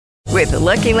With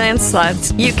Lucky Land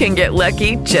Slots, you can get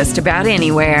lucky just about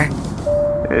anywhere.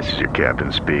 This is your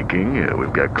captain speaking.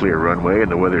 We've got clear runway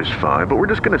and the weather's fine, but we're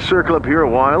just going to circle up here a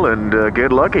while and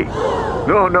get lucky.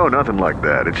 No, nothing like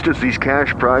that. It's just these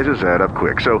cash prizes add up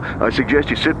quick. So I suggest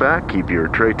you sit back, keep your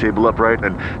tray table upright,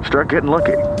 and start getting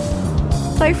lucky.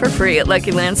 Play for free at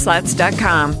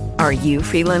LuckyLandSlots.com. Are you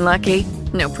feeling lucky?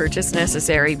 No purchase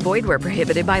necessary. Void where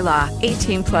prohibited by law.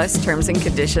 18 plus terms and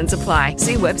conditions apply.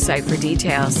 See website for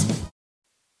details.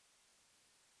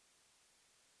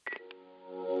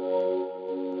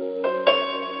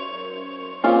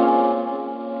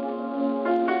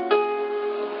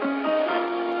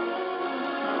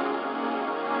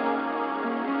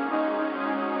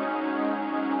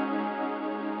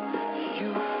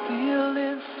 You feel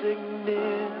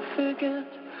insignificant,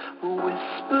 a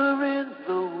whisper in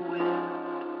the wind.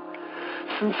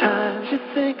 Sometimes you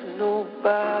think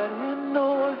nobody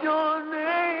knows your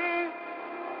name.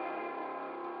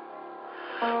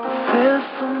 There's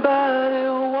somebody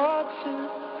watching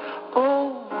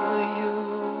over you,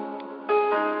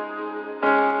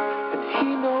 and he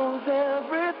knows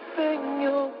everything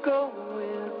you're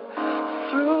going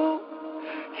through.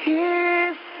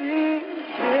 He sees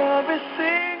every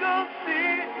single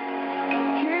thing.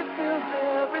 He feels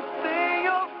everything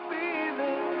you're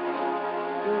feeling.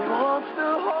 He wants to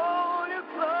hold you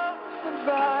close and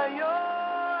dry your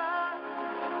eyes.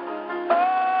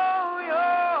 Oh,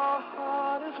 your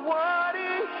heart is what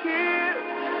he hears.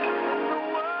 The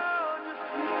world just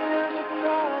hears you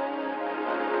crying.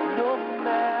 No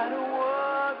matter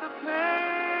what the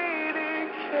pain, he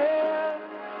cares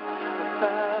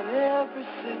about every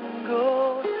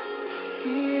single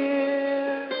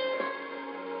tear.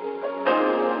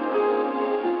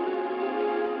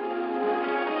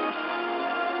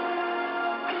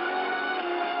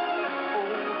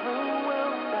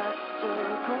 Overwhelmed by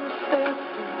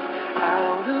circumstances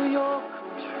out of your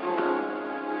control.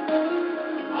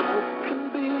 Hope can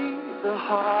be the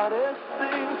hardest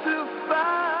thing to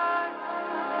find.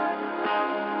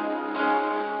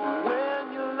 When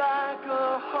you're like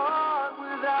a heart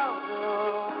without a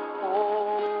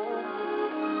home,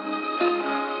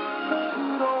 you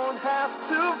don't have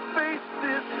to face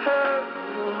this hurt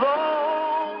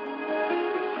alone.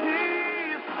 He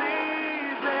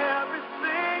sees every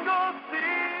single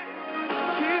thing.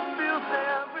 He feels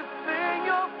everything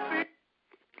you're feeling.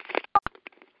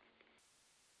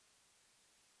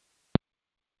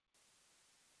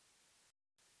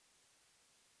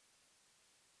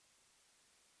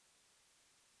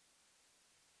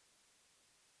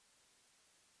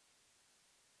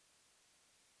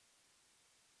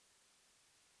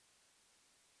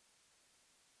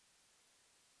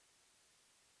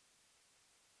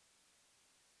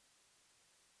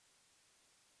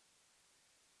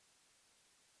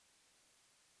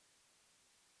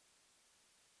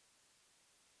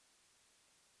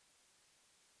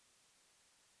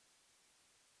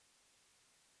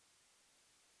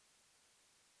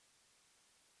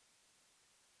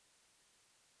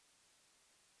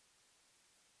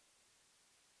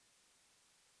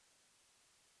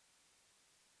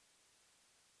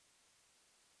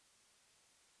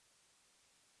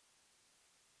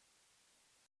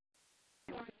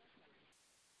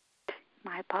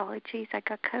 My apologies, I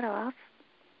got cut off.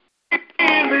 He wants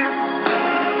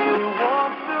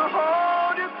to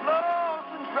hold you close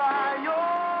and dry your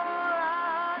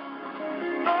eyes.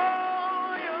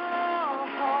 Oh, your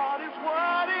heart is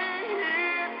what he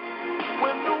hears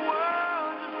when the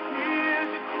world just hears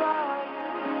you crying.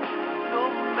 No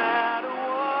matter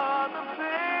what the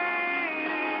pain,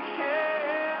 he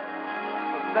cares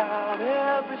about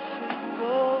every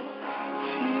single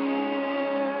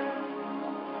tear.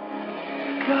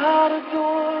 God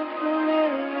adores the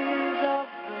lilies of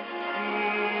the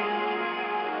sea,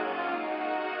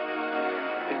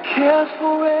 and cares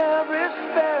for every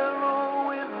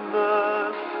sparrow in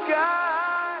the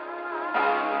sky.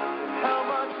 How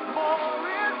much more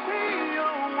is he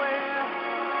aware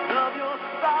of your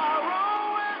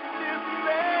sorrow and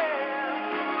despair?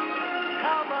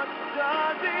 How much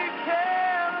does he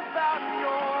care about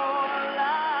your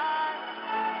life?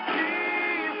 He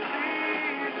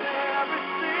sees every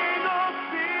single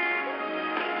tear.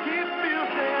 He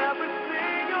feels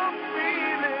everything you're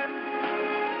feeling.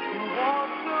 He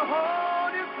wants to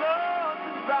hold you close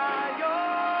and dry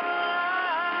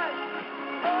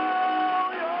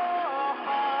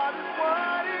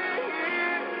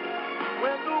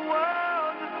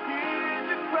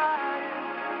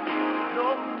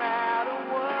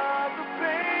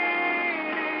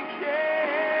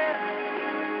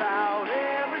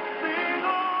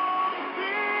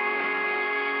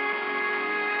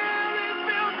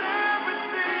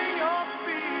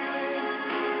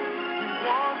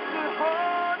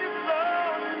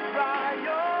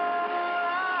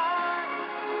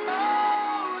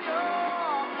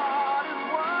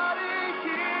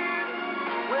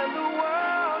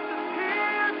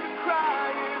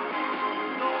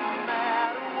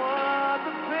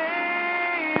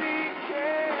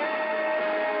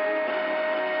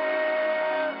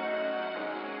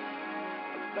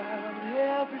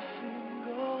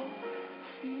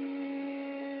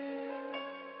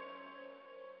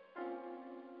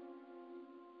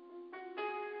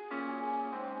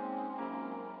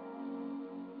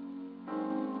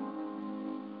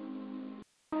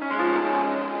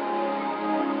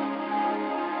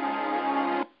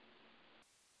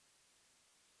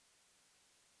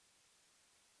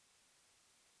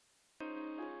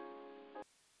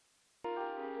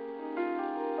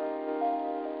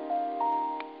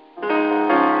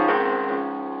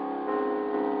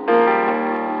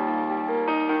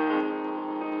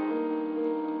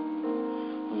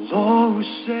we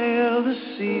sail the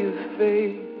sea of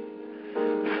fate,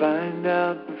 find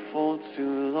out before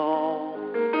too long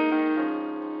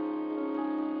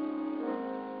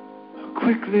how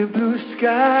quickly blue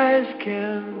skies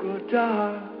can grow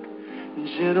dark and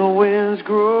gentle winds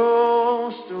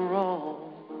grow strong.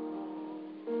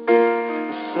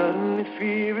 Suddenly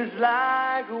fear is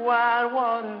like wild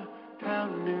water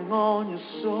pounding on your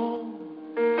soul.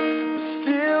 But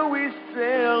still we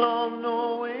sail on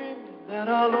knowing that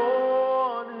our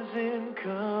Lord is in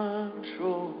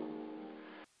control.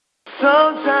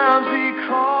 Sometimes He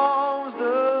calms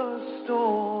the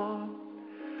storm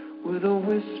with a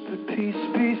whispered peace,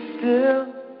 be still.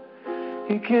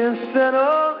 He can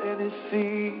settle any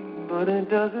sea, but it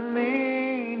doesn't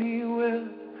mean He will.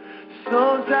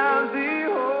 Sometimes He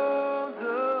holds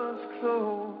us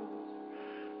close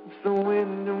as the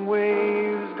wind and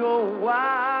waves go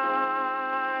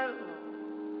wild.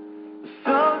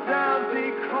 Sometimes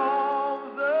He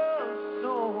calms the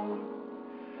storm,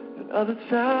 and other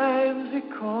times He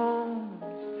calms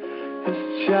His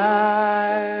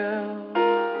child.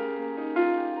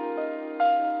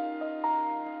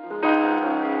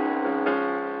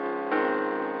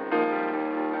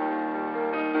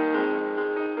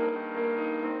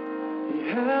 He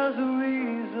has a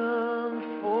reason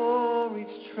for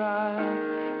each trial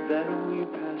that we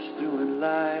pass through in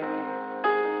life.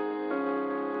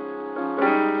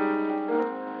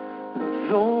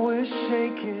 Though we're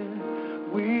shaken,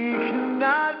 we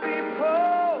cannot be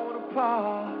pulled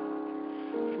apart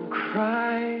from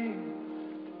Christ.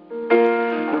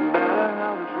 No matter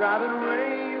how the driving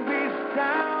rain beats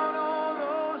down on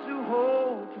those who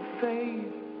hold to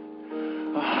faith,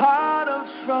 a heart of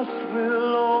trust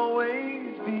will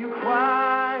always be a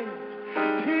quiet,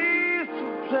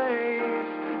 peaceful place.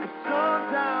 'Cause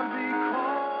sometimes He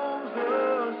calms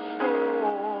the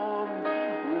storm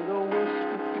with a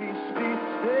whisper, peace, be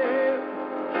still.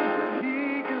 He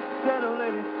can settle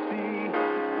any sea,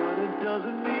 but it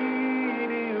doesn't mean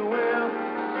He will.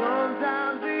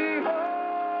 Sometimes He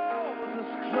holds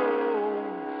us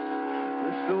close,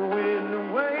 lets the wind and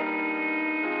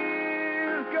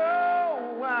waves go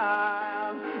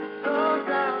wild.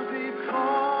 Sometimes He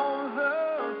calms the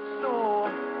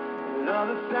storm, and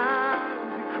other times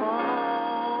He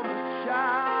calms His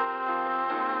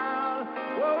child.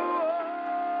 Whoa.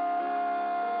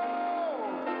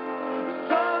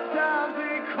 Sometimes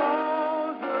He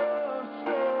calms the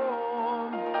storm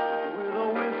with a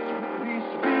whisper,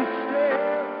 peace, be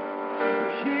still.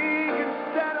 He can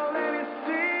settle any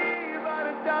sea, but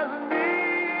it doesn't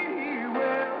mean He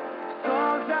will.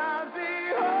 Sometimes He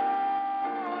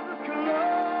holds us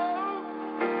close,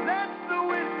 lets the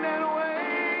wind and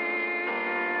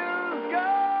waves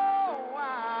go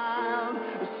wild.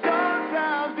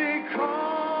 Sometimes He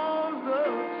calms the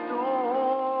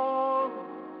storm.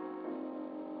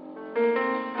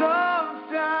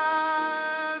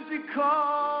 Sometimes He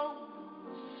calms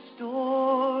the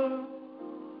storm.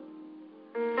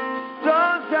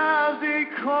 Sometimes He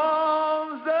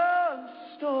calms the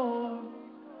storm,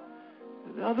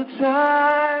 and other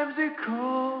times He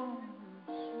calms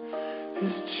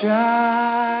His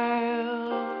child.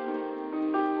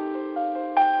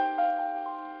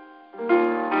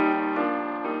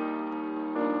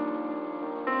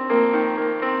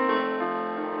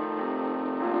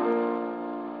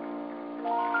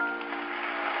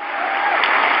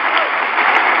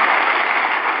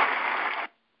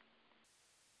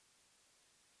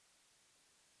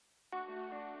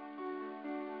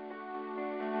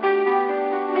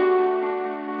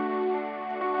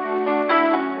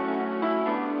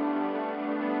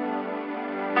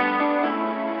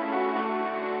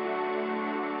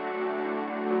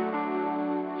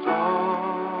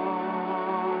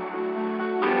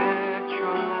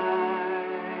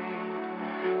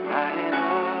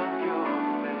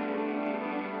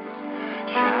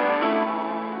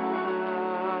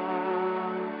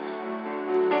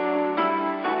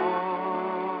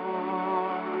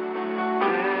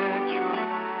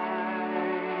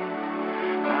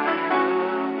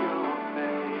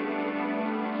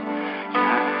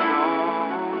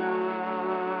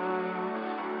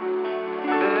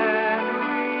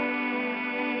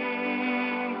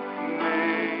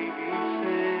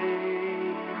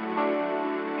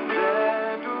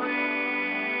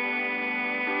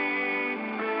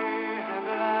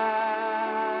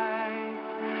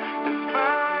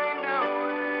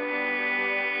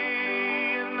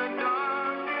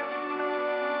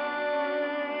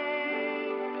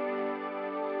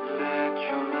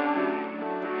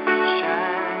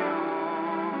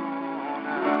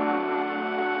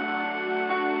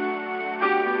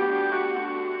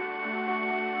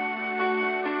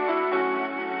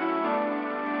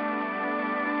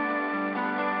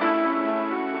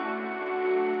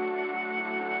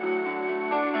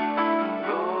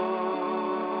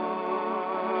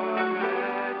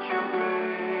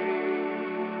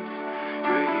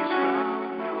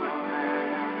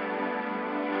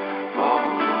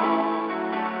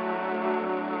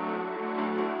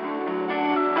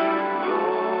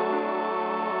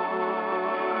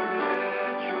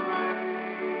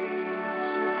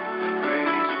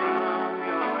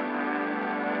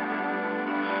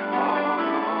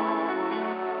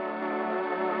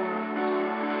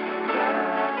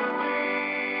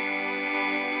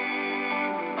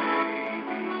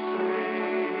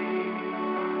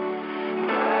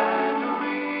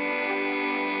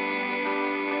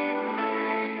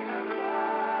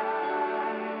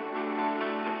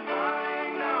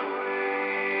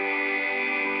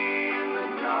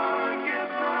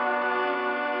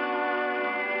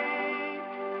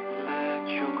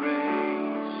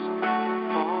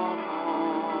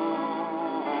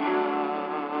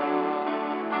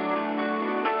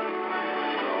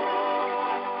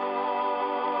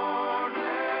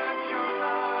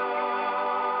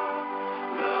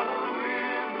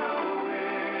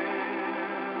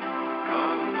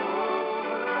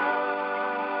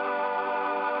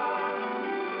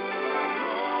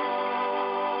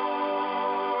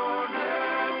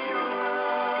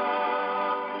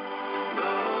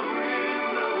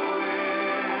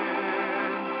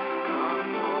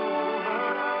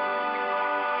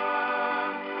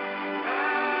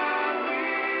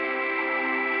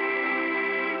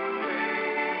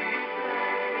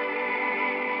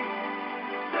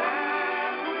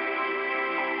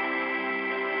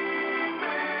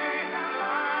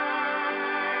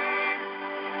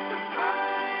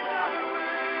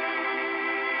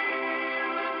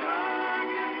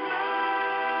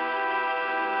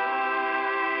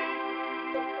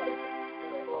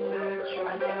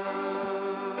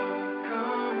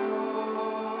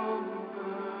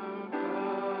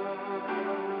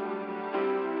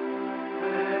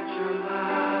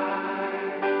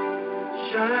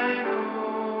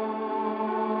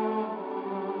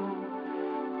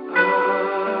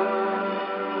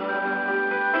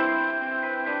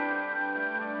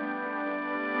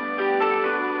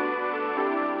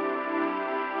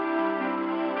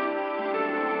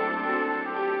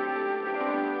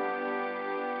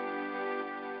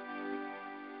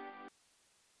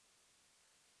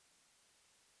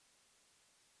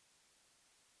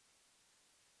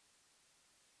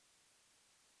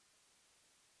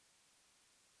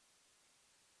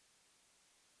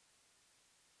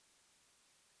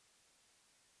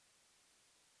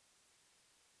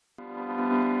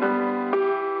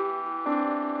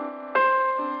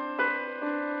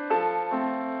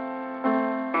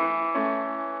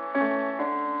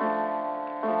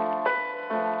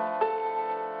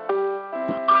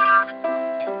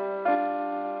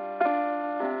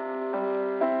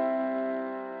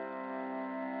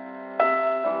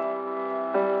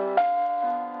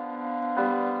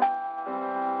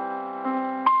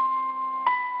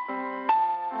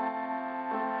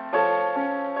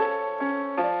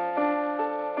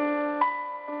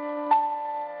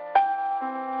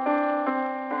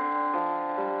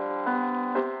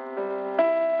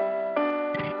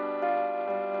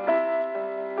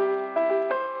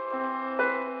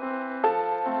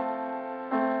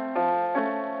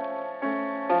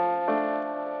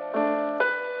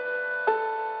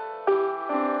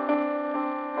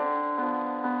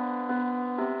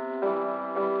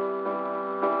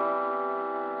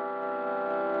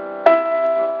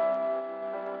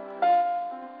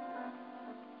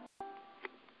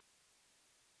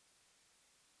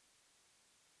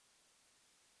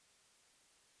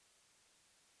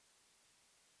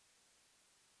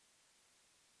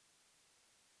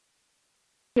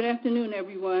 Good afternoon,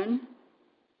 everyone.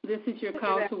 This is your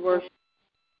call to worship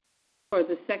for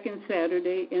the second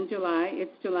Saturday in July.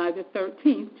 It's July the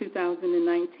 13th,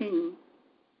 2019.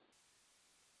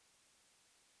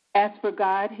 As for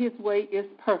God, his way is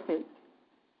perfect.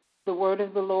 The word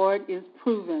of the Lord is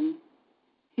proven.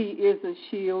 He is a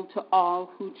shield to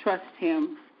all who trust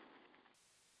him.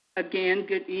 Again,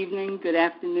 good evening, good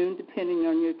afternoon, depending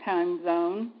on your time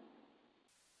zone.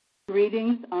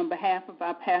 Greetings on behalf of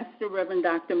our pastor, Reverend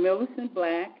Dr. Millicent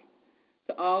Black,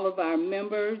 to all of our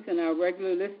members and our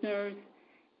regular listeners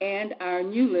and our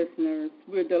new listeners.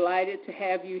 We're delighted to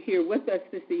have you here with us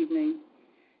this evening,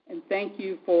 and thank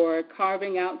you for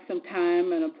carving out some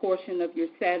time and a portion of your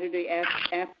Saturday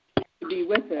afternoon to be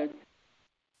with us.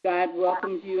 God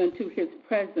welcomes you into his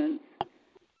presence.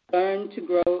 Learn to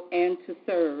grow and to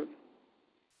serve.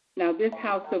 Now, this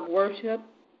house of worship,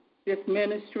 this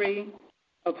ministry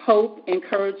of hope,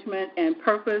 encouragement, and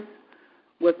purpose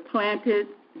was planted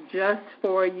just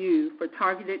for you, for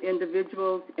targeted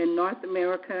individuals in North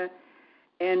America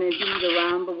and indeed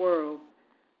around the world,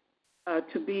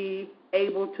 to be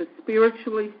able to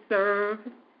spiritually serve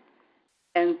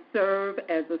and serve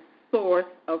as a source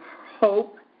of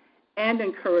hope and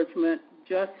encouragement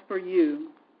just for you.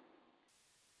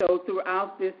 So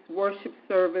throughout this worship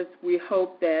service, we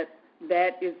hope that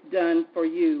that is done for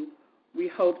you. We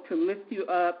hope to lift you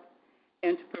up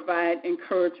and to provide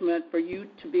encouragement for you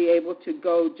to be able to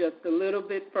go just a little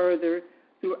bit further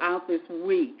throughout this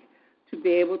week, to be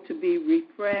able to be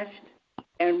refreshed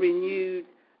and renewed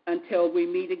until we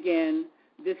meet again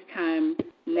this time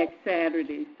next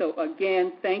Saturday. So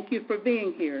again, thank you for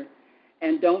being here.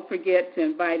 And don't forget to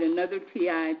invite another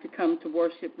TI to come to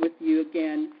worship with you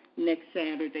again next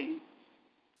Saturday.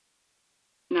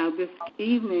 Now this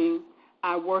evening,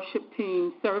 our worship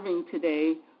team serving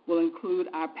today will include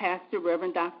our pastor,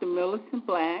 Reverend Dr. Millicent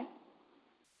Black,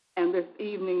 and this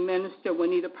evening, Minister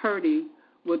Juanita Purdy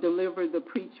will deliver the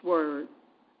preached word.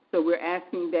 So we're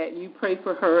asking that you pray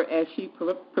for her as she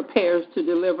prepares to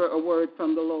deliver a word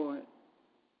from the Lord.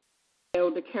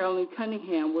 Elder Carolyn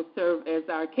Cunningham will serve as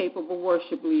our capable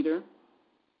worship leader,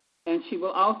 and she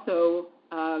will also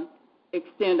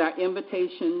extend our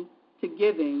invitation to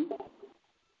giving.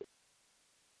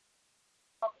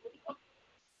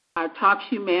 Our talk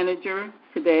show manager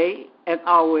today, as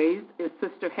always, is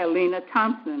Sister Helena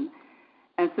Thompson,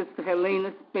 and Sister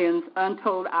Helena spends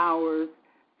untold hours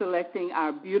selecting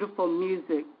our beautiful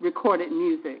music, recorded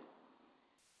music.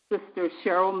 Sister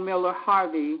Cheryl Miller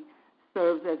Harvey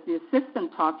serves as the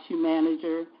assistant talk show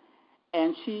manager,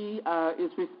 and she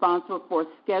is responsible for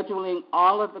scheduling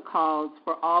all of the calls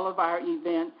for all of our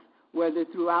events, whether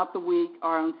throughout the week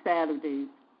or on Saturdays.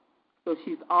 So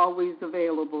she's always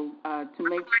available to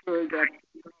make sure that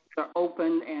are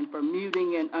open and for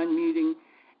muting and unmuting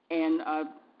and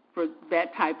for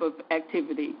that type of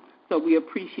activity. So we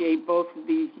appreciate both of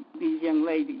these young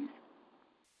ladies.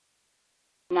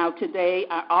 Now today,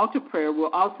 our altar prayer will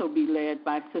also be led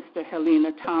by Sister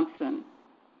Helena Thompson.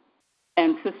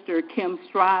 And Sister Kim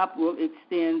Straub will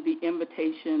extend the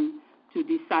invitation to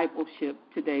discipleship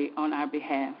today on our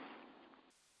behalf.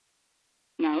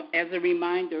 Now, as a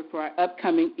reminder for our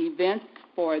upcoming events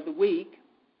for the week,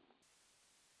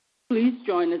 please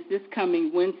join us this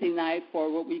coming Wednesday night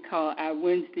for what we call our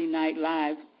Wednesday Night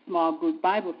Live Small Group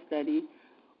Bible Study.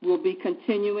 We'll be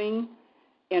continuing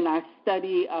in our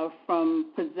study of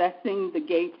From Possessing the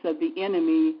Gates of the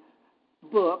Enemy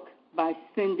book by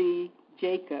Cindy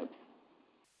Jacobs.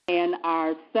 And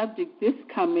our subject this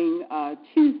coming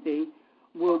Tuesday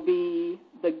will be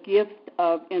the gift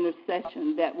of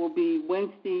intercession. That will be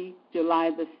Wednesday,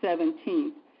 July the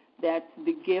 17th. That's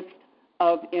the gift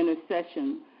of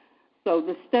intercession. So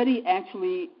the study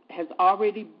actually has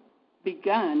already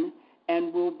begun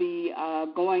and will be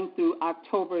going through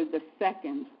October the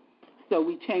 2nd. So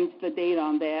we changed the date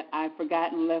on that. I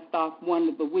forgot and left off one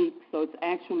of the weeks, so it's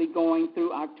actually going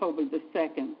through October the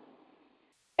 2nd.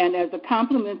 And as a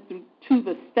complement to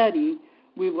the study,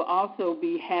 we will also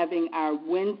be having our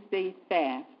Wednesday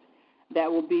fast.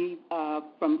 That will be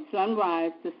from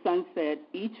sunrise to sunset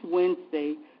each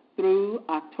Wednesday through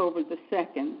October the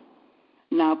 2nd.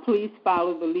 Now, please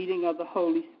follow the leading of the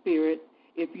Holy Spirit.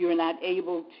 If you're not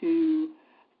able to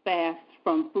fast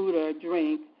from food or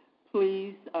drink,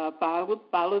 please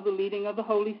follow the leading of the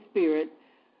Holy Spirit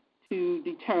to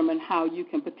determine how you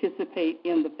can participate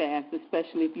in the fast,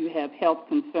 especially if you have health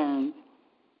concerns.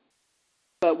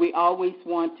 But we always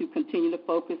want to continue to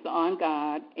focus on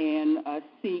God and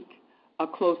seek a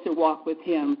closer walk with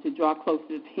Him, to draw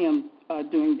closer to Him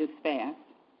during this fast.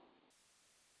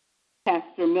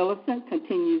 Pastor Millicent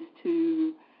continues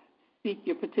to seek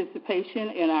your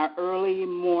participation in our early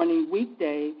morning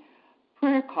weekday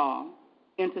prayer call,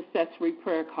 intercessory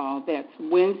prayer call. That's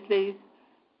Wednesdays,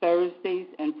 Thursdays,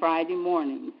 and Friday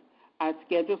mornings. Our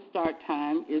scheduled start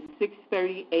time is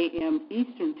 6:30 a.m.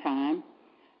 Eastern Time,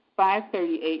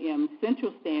 5:30 a.m.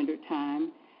 Central Standard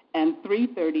Time, and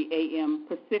 3:30 a.m.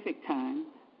 Pacific Time.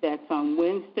 That's on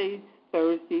Wednesdays,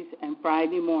 Thursdays, and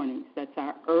Friday mornings. That's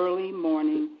our early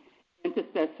morning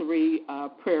intercessory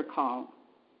prayer call.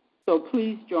 So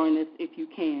please join us if you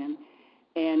can.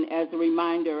 And as a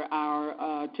reminder,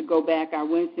 to go back, our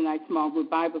Wednesday night small group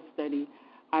Bible study,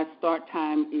 our start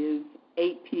time is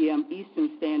 8 p.m.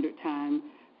 Eastern Standard Time,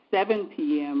 7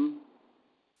 p.m.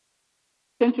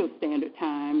 Central Standard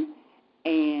Time,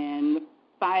 and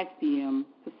 5 p.m.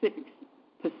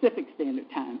 Pacific Standard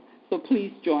Time. So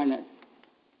please join us.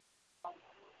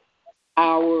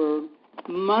 Our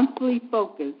monthly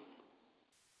focus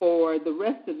for the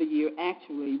rest of the year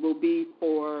actually will be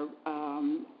for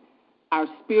our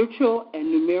spiritual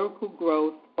and numerical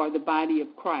growth for the body of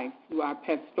Christ through our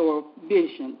pastoral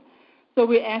vision. So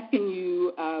we're asking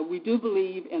you, we do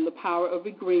believe in the power of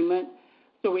agreement,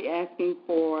 so we're asking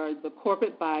for the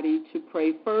corporate body to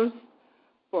pray first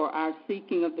for our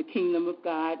seeking of the kingdom of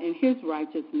God and His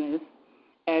righteousness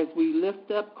as we lift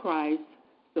up Christ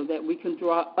so that we can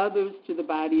draw others to the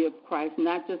body of Christ,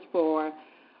 not just for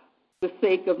the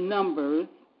sake of numbers,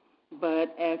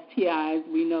 but as TIs,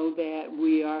 we know that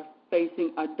we are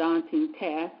facing a daunting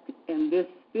task in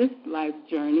this life's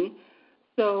journey.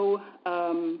 So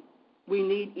we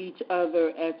need each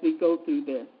other as we go through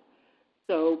this.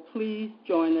 So please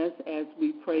join us as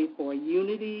we pray for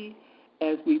unity,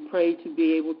 as we pray to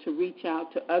be able to reach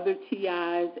out to other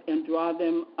TIs and draw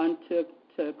them unto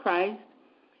Christ,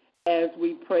 as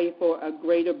we pray for a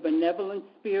greater benevolent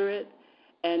spirit,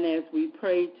 and as we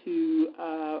pray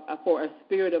for a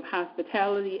spirit of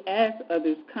hospitality as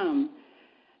others come.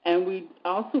 And we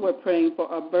also are praying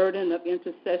for a burden of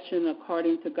intercession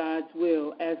according to God's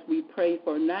will as we pray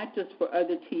for not just for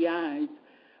other TIs,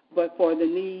 but for the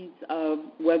needs of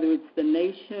whether it's the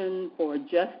nation, for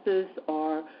justice,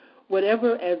 or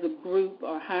whatever as a group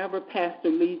or however pastor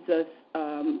leads us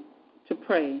to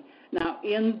pray. Now,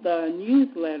 in the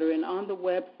newsletter and on the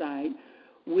website,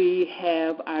 we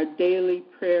have our daily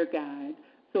prayer guide.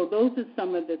 So those are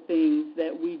some of the things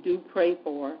that we do pray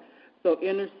for. So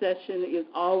intercession is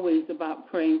always about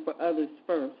praying for others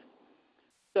first.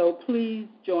 So please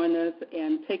join us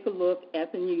and take a look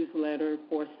at the newsletter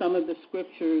for some of the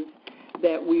scriptures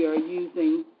that we are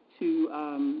using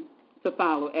to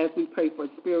follow as we pray for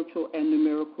spiritual and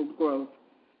numerical growth.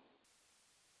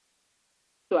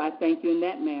 So I thank you in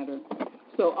that matter.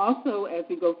 So also, as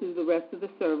we go through the rest of the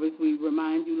service, we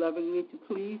remind you lovingly to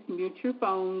please mute your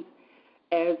phones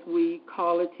as we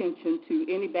call attention to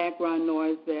any background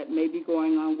noise that may be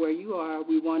going on where you are,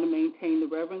 we want to maintain the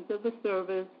reverence of the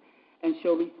service and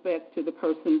show respect to the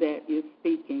person that is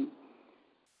speaking.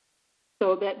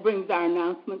 So that brings our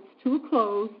announcements to a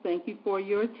close. Thank you for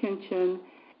your attention.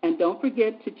 And don't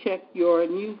forget to check your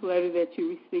newsletter that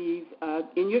you receive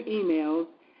in your emails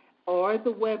or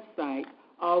the website.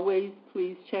 Always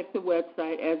please check the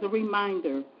website. As a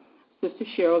reminder, Sister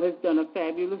Cheryl has done a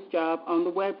fabulous job on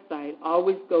the website.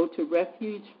 Always go to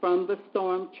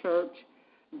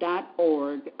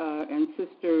refugefromthestormchurch.org, and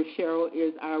Sister Cheryl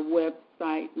is our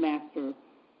website master.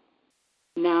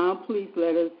 Now, please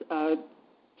let us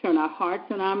turn our hearts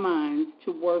and our minds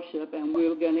to worship, and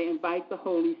we're going to invite the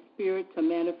Holy Spirit to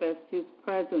manifest His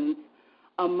presence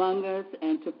among us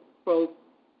and to flow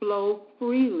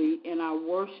freely in our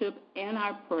worship and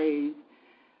our praise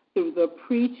through the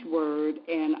preached word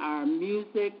and our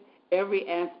music, every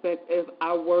aspect of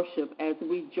our worship as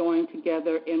we join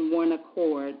together in one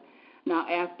accord. Now,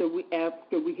 after we have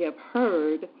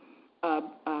heard a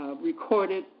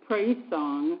recorded praise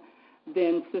song,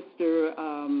 then Sister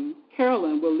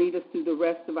Carolyn will lead us through the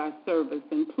rest of our service.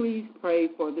 And please pray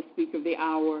for the speaker of the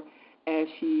hour as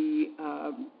she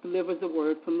delivers a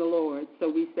word from the Lord. So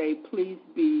we say, please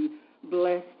be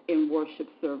blessed in worship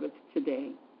service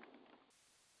today.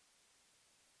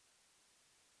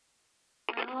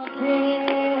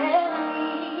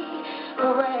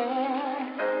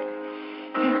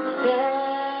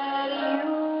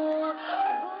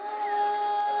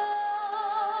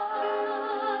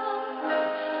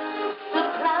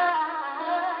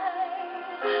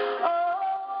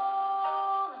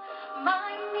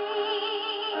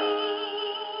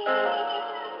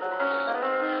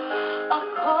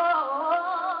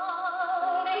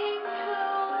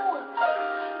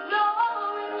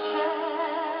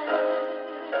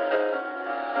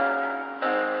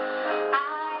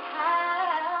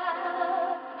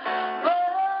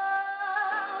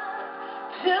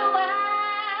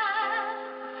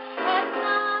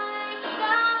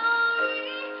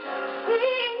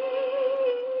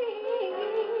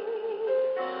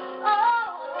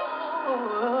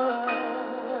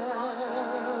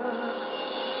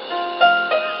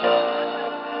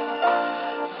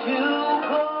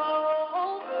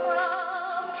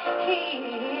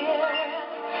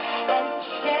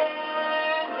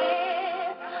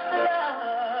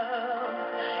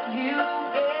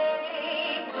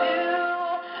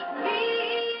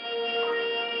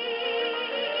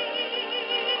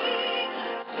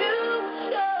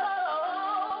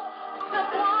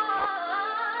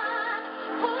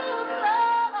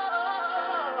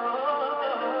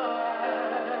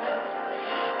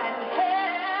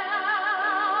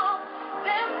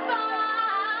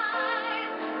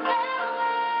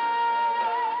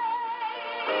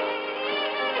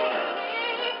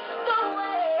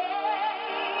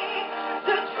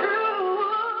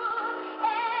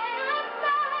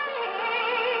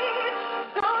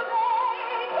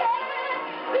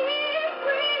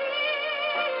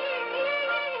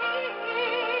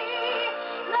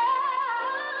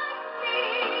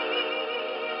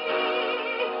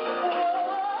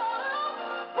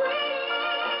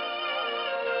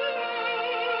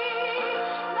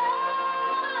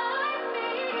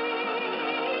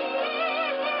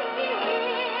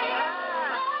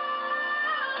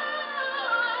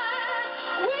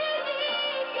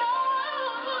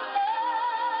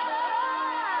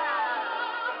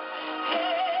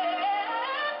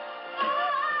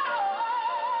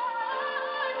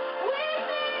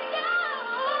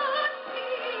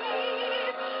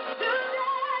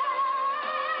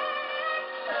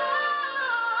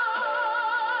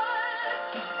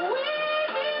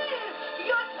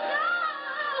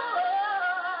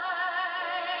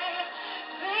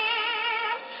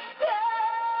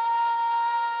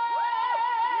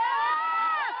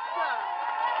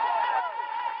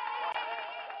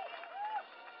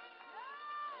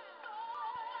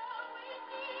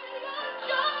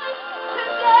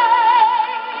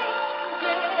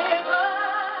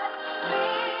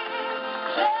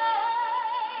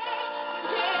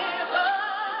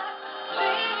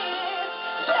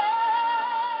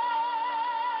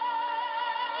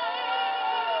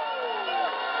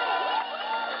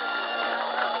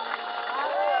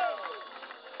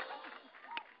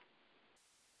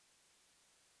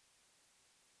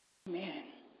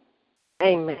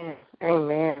 Amen.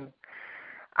 Amen.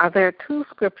 There are two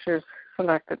scriptures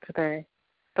selected today.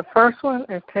 The first one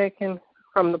is taken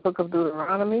from the book of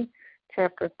Deuteronomy,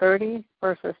 chapter 30,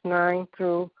 verses 9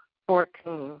 through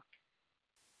 14.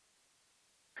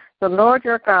 The Lord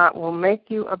your God will make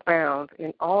you abound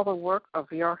in all the work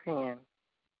of your hand.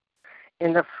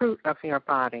 in the fruit of your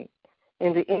body,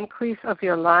 in the increase of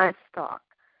your livestock,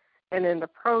 and in the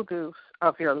produce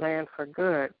of your land for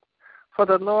good. For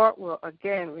the Lord will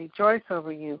again rejoice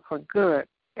over you for good,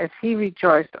 as he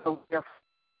rejoiced over your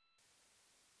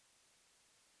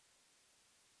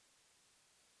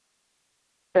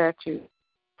statutes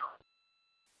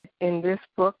in this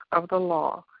book of the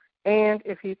law. And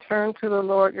if you turn to the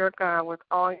Lord your God with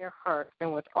all your heart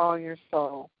and with all your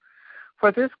soul.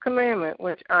 For this commandment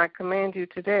which I command you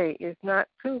today is not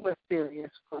too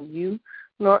mysterious for you,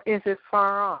 nor is it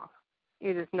far off.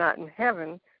 It is not in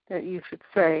heaven that you should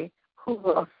say, who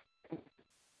will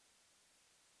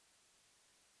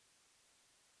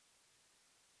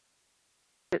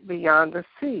it beyond the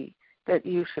sea, that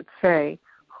you should say,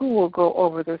 who will go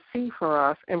over the sea for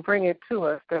us and bring it to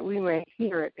us, that we may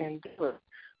hear it and do it.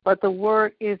 But the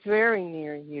word is very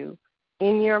near you,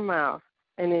 in your mouth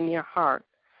and in your heart,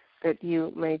 that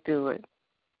you may do it.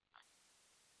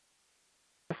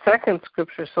 The second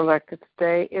scripture selected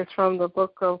today is from the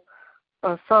book of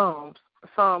Psalms,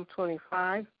 Psalm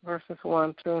 25, verses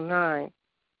 1 through 9.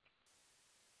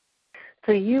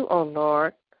 To you, O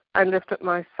Lord, I lift up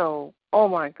my soul. O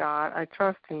my God, I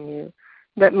trust in you.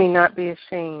 Let me not be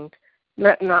ashamed.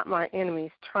 Let not my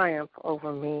enemies triumph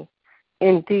over me.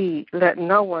 Indeed, let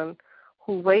no one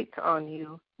who waits on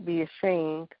you be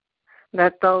ashamed.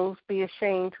 Let those be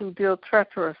ashamed who deal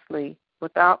treacherously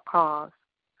without cause.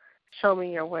 Show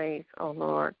me your ways, O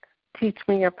Lord. Teach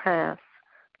me your paths.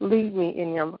 Lead me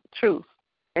in your truth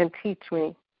and teach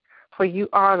me. For you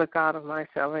are the God of my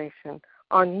salvation.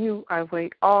 On you I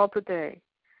wait all the day.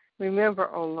 Remember,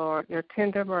 O Lord, your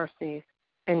tender mercies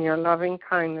and your loving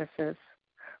kindnesses,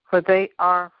 for they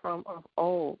are from of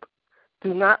old.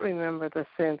 Do not remember the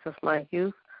sins of my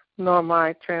youth, nor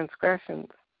my transgressions.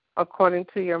 According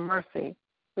to your mercy,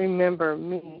 remember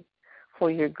me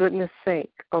for your goodness'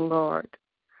 sake, O Lord.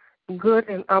 Good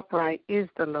and upright is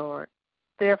the Lord.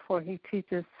 Therefore he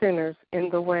teaches sinners in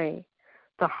the way.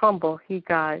 The humble he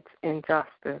guides in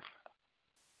justice,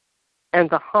 and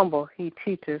the humble he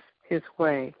teaches his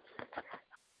way.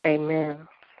 Amen.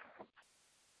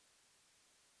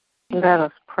 Let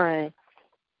us pray.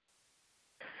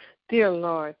 Dear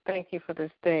Lord, thank you for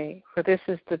this day, for this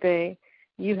is the day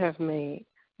you have made.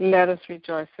 Let us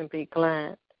rejoice and be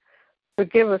glad.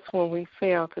 Forgive us when we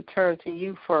fail to turn to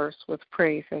you first with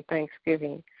praise and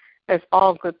thanksgiving, as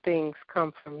all good things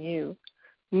come from you.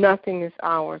 Nothing is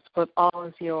ours, but all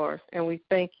is yours, and we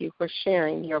thank you for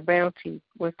sharing your bounty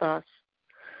with us.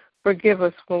 Forgive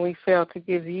us when we fail to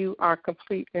give you our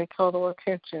complete and total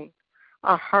attention,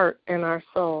 our heart and our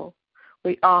soul.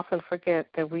 We often forget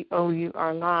that we owe you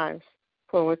our lives,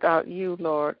 for without you,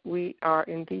 Lord, we are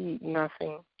indeed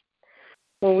nothing.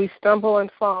 When we stumble and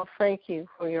fall, thank you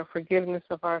for your forgiveness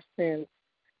of our sins.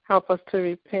 Help us to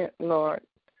repent, Lord,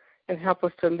 and help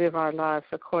us to live our lives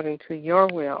according to your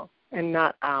will and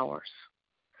not ours.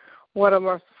 What a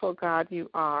merciful God you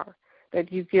are,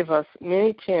 that you give us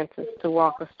many chances to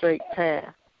walk a straight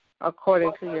path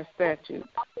according to your statutes.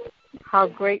 How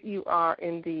great you are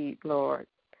indeed, Lord.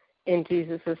 In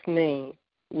Jesus' name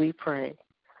we pray.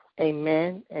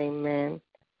 Amen, amen,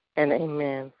 and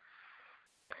amen.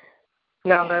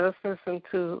 Now let us listen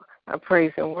to a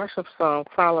praise and worship song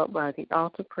followed by the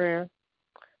altar prayer,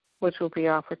 which will be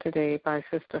offered today by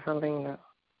Sister Helena.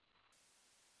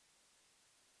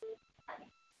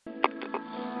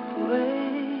 Great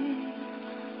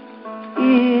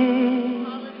is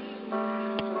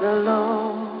the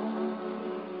Lord.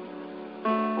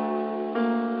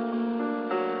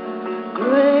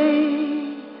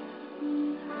 Great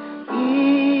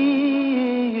is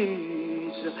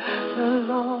the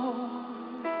Lord.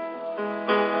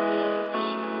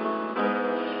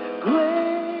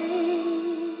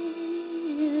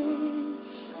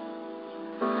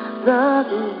 The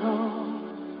Lord,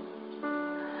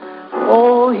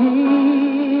 oh, He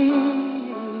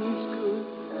is good,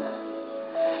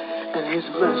 and His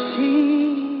mercy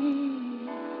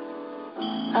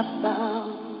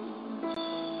abounds.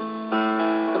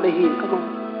 Let me hear you, come on.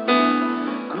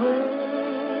 Great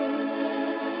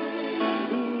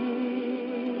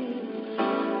is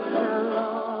the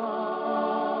Lord,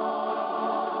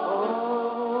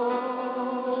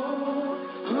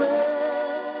 great.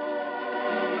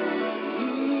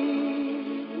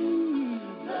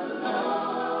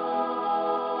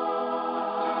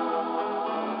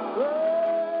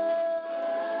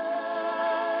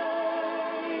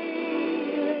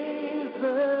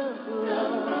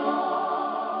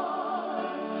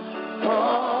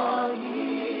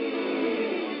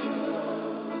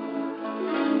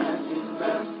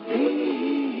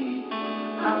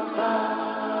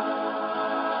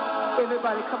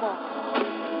 Everybody, come on.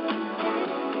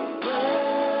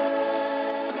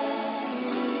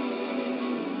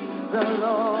 The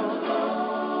Lord.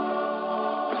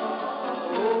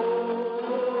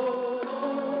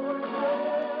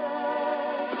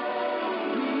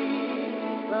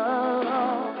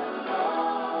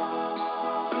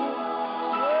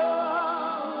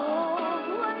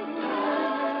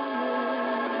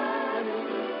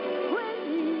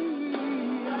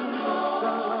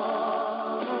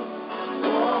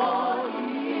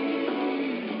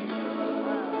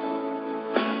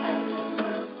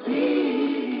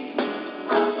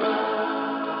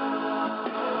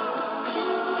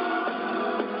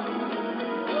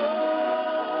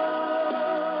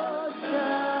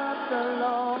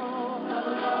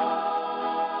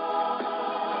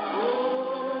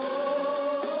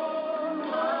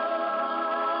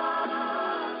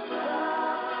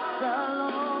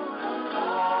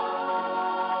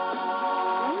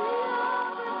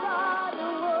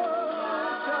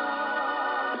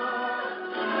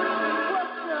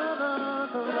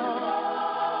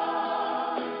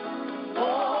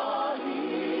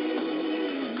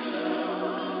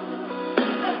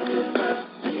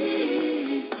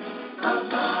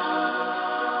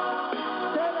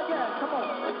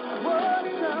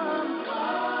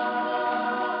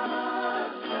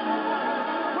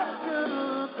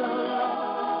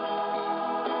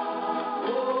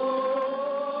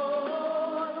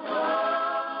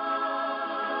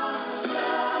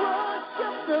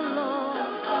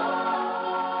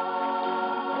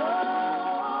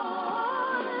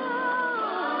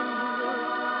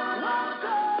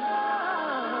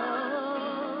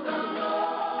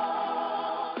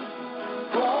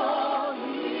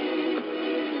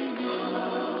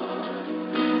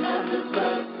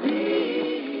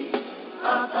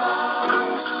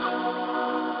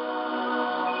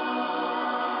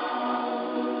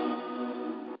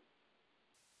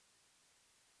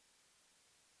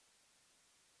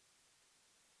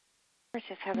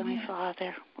 Gracious Heavenly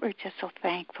Father, we're just so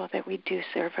thankful that we do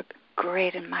serve a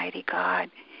great and mighty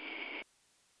God,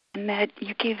 and that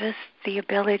you give us the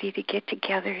ability to get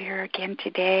together here again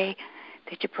today,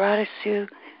 that you brought us through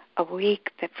a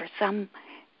week that for some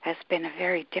has been a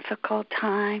very difficult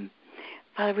time.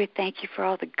 Father, we thank you for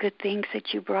all the good things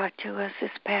that you brought to us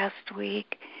this past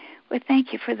week. We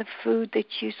thank you for the food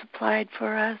that you supplied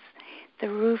for us, the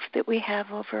roof that we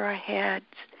have over our heads.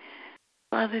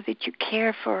 Father, that you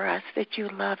care for us, that you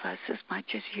love us as much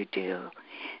as you do,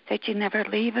 that you never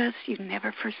leave us, you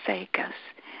never forsake us,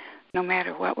 no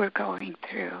matter what we're going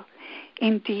through.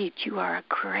 Indeed, you are a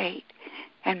great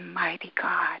and mighty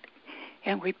God,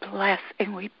 and we bless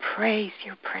and we praise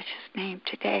your precious name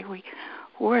today. We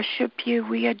worship you,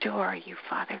 we adore you,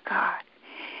 Father God,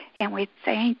 and we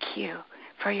thank you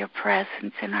for your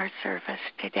presence in our service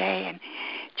today, and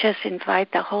just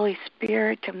invite the Holy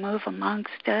Spirit to move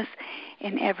amongst us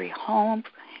in every home,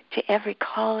 to every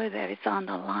caller that is on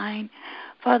the line.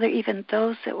 Father, even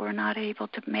those that were not able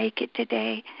to make it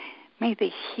today, may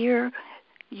they hear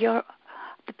the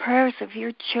prayers of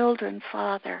your children,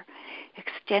 Father,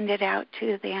 extended out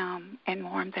to them and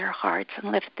warm their hearts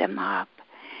and lift them up.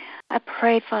 I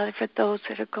pray, Father, for those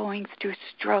that are going through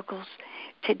struggles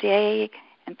today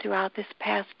and throughout this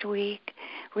past week.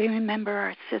 We remember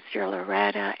our sister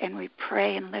Loretta, and we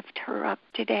pray and lift her up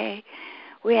today.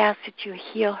 We ask that you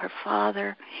heal her,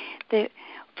 Father.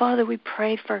 Father, we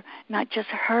pray for not just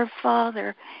her,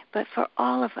 Father, but for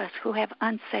all of us who have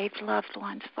unsaved loved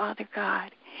ones, Father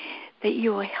God, that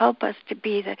you will help us to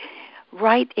be the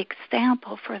right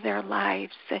example for their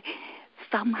lives, that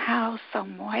somehow,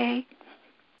 some way,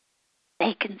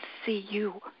 they can see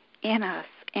you in us,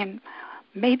 and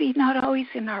maybe not always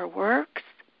in our works,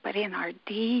 but in our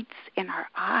deeds, in our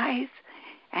eyes,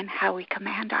 and how we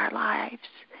command our lives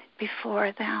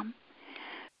before them.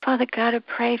 Father God, I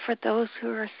pray for those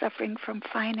who are suffering from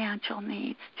financial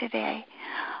needs today.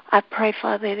 I pray,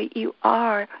 Father, that you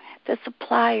are the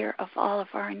supplier of all of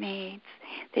our needs,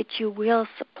 that you will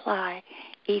supply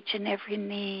each and every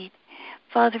need.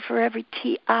 Father, for every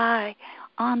TI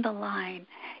on the line,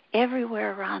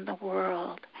 everywhere around the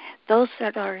world, those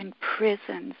that are in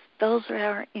prisons, those that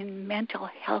are in mental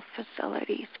health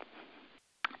facilities,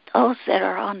 those that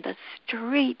are on the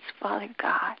streets, Father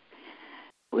God,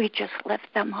 we just lift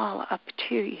them all up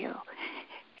to you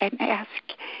and ask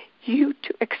you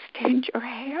to extend your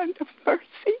hand of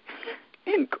mercy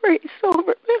and grace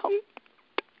over them.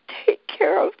 Take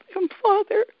care of them,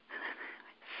 Father.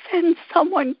 Send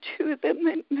someone to them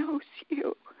that knows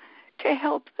you to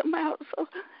help them out, so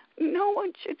no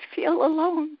one should feel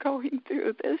alone going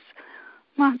through this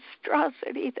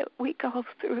monstrosity that we go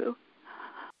through.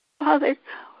 Father,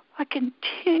 I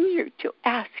continue to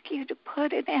ask you to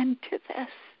put an end to this.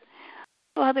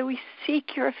 Father, we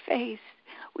seek your face.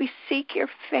 We seek your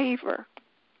favor.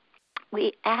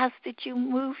 We ask that you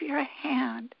move your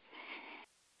hand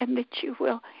and that you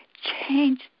will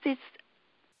change this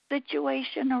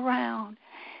situation around,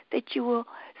 that you will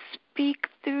speak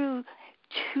through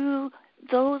to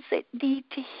those that need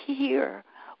to hear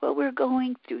what we're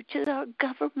going through, to our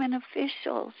government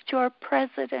officials, to our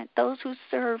president, those who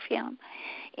serve him,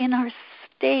 in our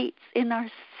states, in our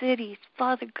cities.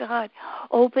 Father God,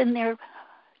 open their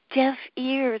deaf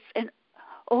ears and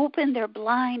open their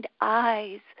blind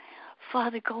eyes.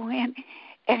 Father, go in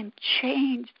and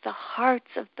change the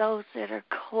hearts of those that are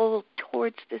cold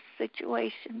towards this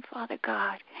situation, Father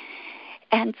God,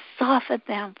 and soften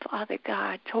them, Father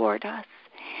God, toward us,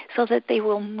 so that they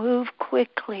will move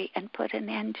quickly and put an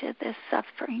end to this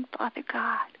suffering, Father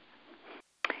God.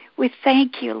 We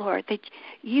thank you, Lord, that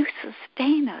you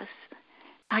sustain us,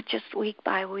 not just week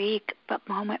by week, but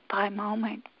moment by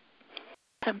moment,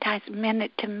 sometimes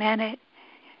minute to minute,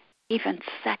 even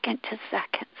second to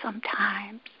second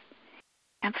sometimes.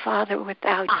 And Father,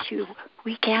 without you,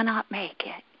 we cannot make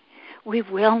it. We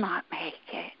will not make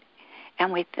it.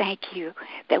 And we thank you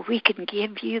that we can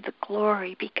give you the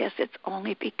glory, because it's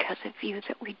only because of you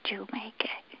that we do make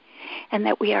it. And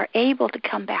that we are able to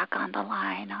come back on the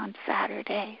line on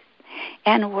Saturdays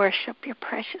and worship your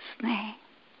precious name.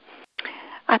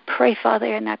 I pray,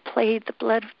 Father, and I plead the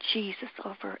blood of Jesus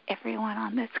over everyone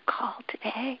on this call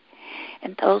today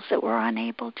and those that were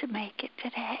unable to make it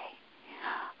today.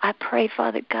 I pray,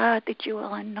 Father God, that you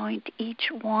will anoint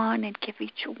each one and give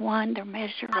each one their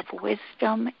measure of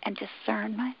wisdom and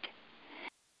discernment.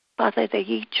 Father, that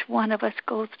each one of us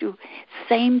go through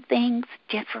same things,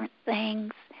 different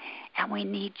things, and we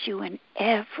need you in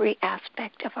every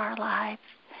aspect of our lives,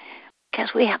 because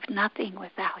we have nothing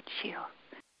without you.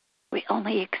 We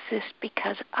only exist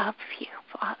because of you,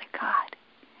 Father God.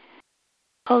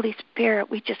 Holy Spirit,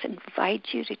 we just invite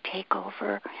you to take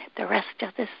over the rest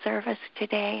of this service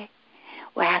today.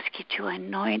 We ask you to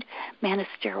anoint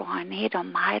Minister Juanita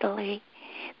mightily,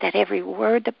 that every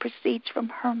word that proceeds from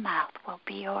her mouth will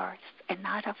be yours and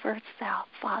not of herself,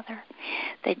 Father,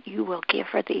 that you will give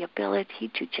her the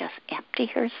ability to just empty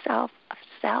herself of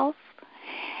self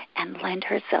and lend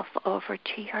herself over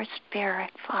to your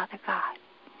Spirit, Father God.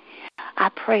 I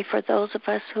pray for those of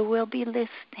us who will be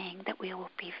listening, that we will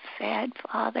be fed,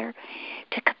 Father,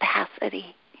 to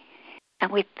capacity.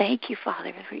 And we thank you,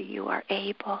 Father, for you are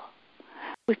able.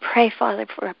 We pray, Father,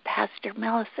 for Pastor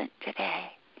Millicent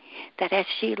today, that as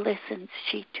she listens,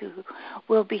 she too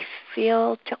will be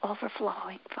filled to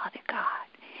overflowing, Father God,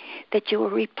 that you will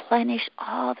replenish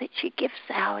all that she gives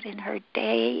out in her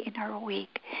day, in her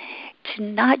week, to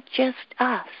not just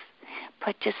us,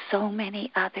 but to so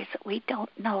many others that we don't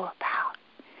know about.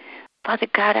 Father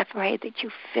God, I pray that you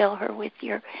fill her with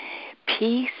your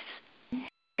peace,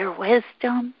 your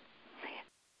wisdom,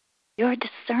 your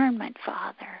discernment,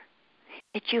 Father,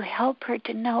 that you help her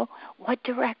to know what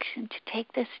direction to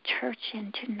take this church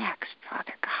into next,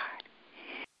 Father God.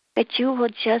 That you will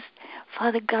just,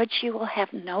 Father God, she will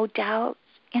have no doubts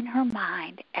in her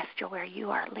mind as to where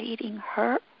you are leading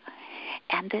her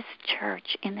and this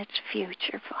church in its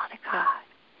future, Father God.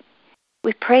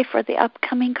 We pray for the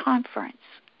upcoming conference,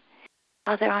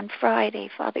 Father, on Friday.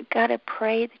 Father God, I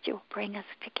pray that you will bring us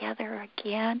together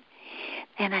again,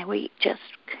 and we just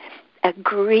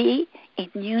agree in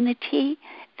unity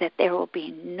that there will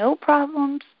be no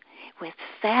problems with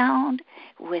sound,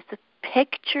 with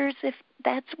pictures, if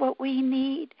that's what we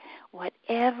need.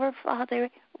 Whatever, Father,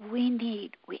 we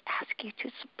need, we ask you to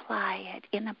supply it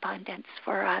in abundance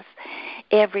for us.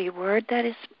 Every word that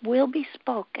will be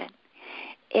spoken,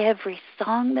 every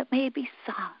song that may be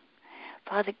sung,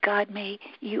 Father God, may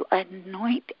you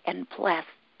anoint and bless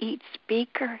each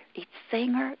speaker, each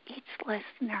singer, each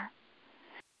listener.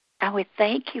 And we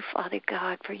thank you, Father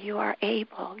God, for you are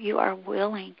able, you are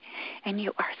willing, and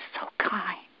you are so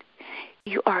kind.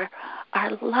 You are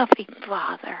our loving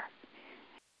Father.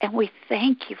 And we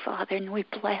thank you, Father, and we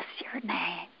bless your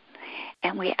name.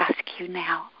 And we ask you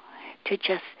now to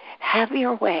just have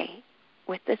your way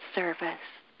with this service.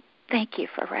 Thank you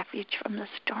for Refuge from the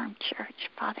Storm Church,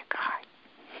 Father God.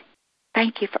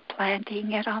 Thank you for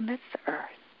planting it on this earth.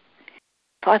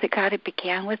 Father God, it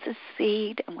began with a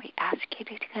seed, and we ask you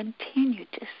to continue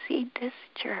to seed this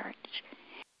church.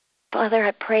 Father,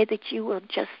 I pray that you will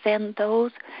just send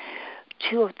those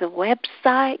to the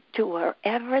website, to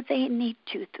wherever they need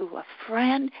to, through a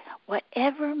friend,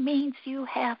 whatever means you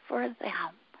have for them.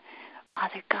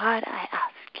 Father God, I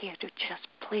ask you to just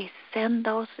please send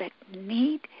those that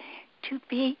need to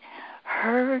be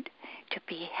heard, to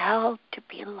be held, to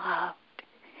be loved,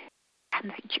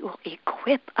 and that you will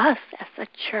equip us as a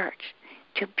church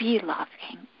to be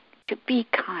loving, to be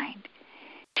kind,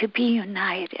 to be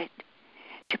united,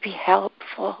 to be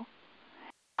helpful,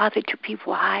 Father, to be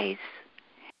wise,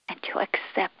 and to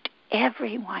accept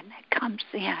everyone that comes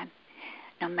in,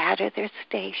 no matter their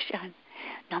station,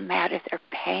 no matter their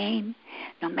pain,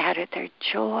 no matter their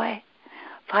joy.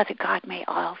 Father God, may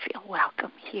all feel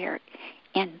welcome here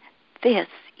in this,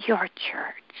 your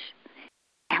church.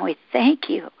 And we thank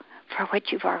you for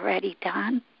what you've already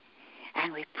done,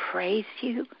 and we praise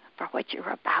you for what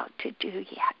you're about to do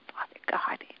yet, Father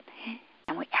God.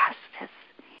 And we ask this,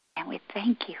 and we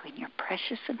thank you in your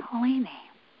precious and holy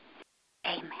name.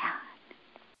 Amen.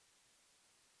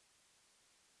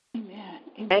 Amen.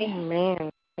 Amen.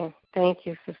 And thank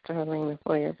you, Sister Helena,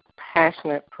 for your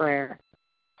passionate prayer.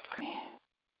 Amen.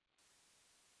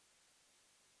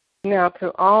 Now,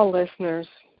 to all listeners,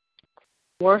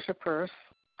 worshipers,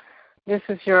 this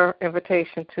is your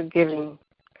invitation to giving.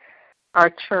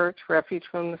 Our church, Refuge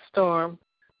from the Storm,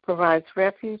 provides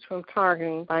refuge from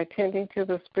targeting by tending to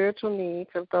the spiritual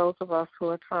needs of those of us who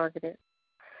are targeted.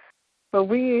 But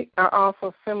we are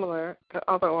also similar to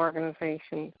other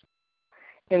organizations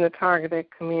in the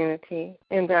targeted community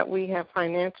in that we have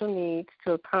financial needs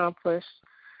to accomplish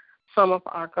some of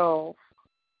our goals.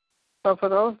 So for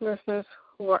those listeners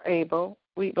who are able,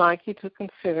 we'd like you to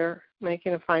consider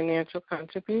making a financial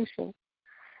contribution.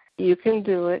 You can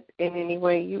do it in any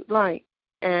way you'd like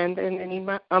and in any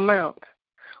amount.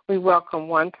 We welcome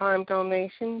one-time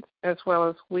donations as well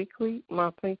as weekly,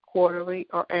 monthly, quarterly,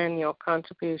 or annual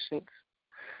contributions.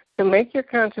 To make your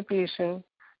contribution,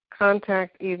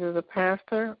 contact either the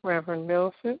pastor, Reverend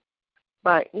Millicent,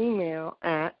 by email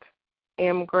at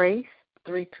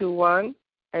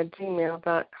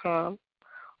mgrace321@gmail.com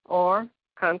or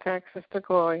contact Sister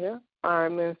Gloria, our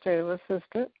administrative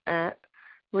assistant, at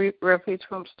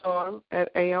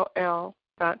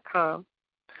refugefromstorm@aol.com,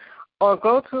 or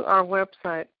go to our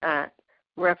website at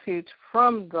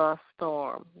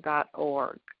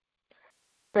refugefromthestorm.org.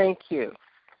 Thank you.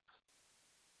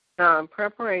 Now, in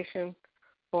preparation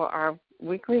for our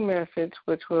weekly message,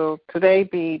 which will today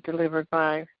be delivered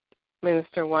by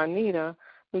Minister Juanita,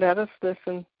 let us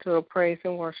listen to a praise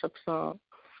and worship song.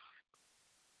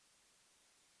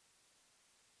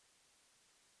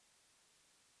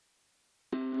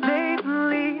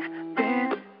 Lately,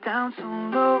 been down so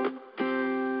low.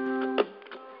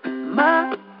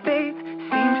 My faith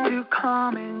seems to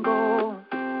come and go.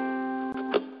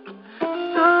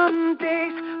 Some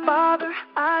days, Father,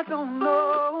 I don't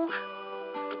know.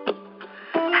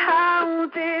 How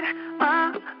did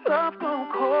my love go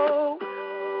cold?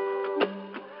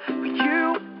 But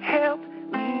you helped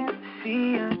me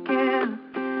see again.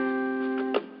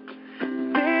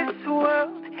 This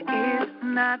world is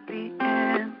not the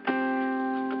end.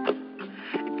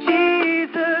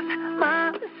 Jesus,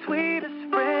 my sweetest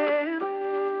friend,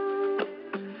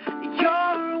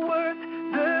 you're worth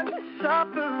the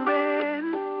suffering.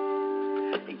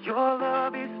 Your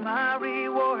love is my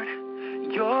reward.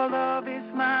 Your love is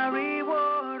my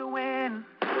reward. When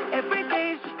every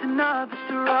day's just another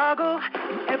struggle,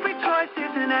 and every choice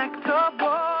is an act of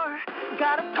war.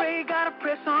 Gotta pray, gotta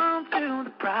press on to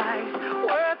the prize,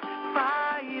 worth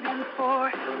fighting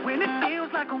for. When it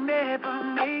feels like I'll never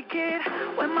make it,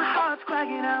 when my heart's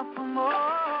crying out for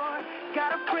more.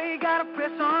 Gotta pray, gotta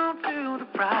press on to the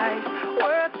prize,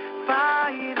 worth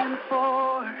fighting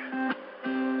for.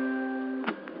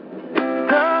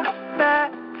 The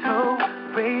battle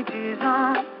rages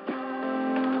on.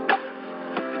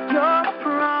 Your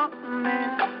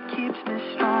promise keeps me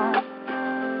strong.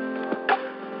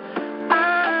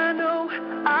 I know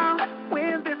I'll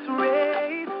win this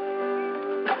race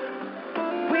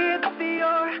with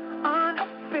your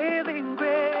unfailing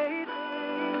grace.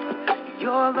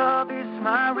 Your love is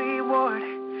my reward.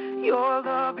 Your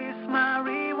love is my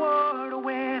reward.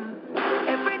 When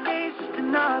every day's just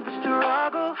another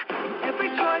struggle, and every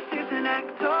choice is an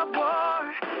act of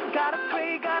war. Gotta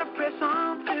pray, gotta press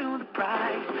on to the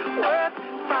prize, worth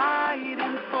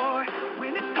fighting for.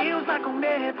 When it feels like I'll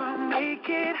never make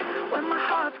it, when my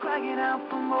heart's crying out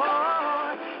for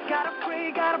more. Gotta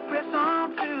pray, gotta press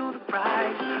on to the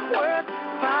prize, worth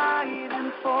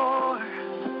fighting for.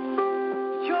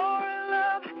 Your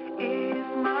love is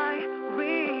my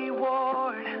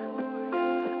reward,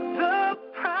 the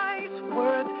price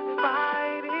worth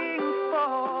fighting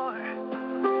for.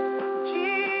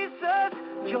 Jesus,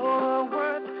 you're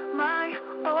worth my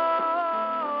all.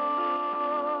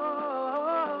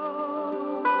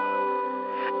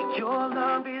 Your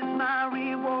love is my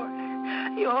reward.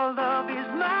 Your love is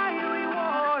my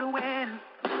reward. When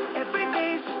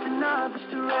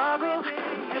struggle.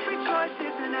 Every choice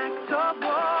is an act of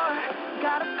war.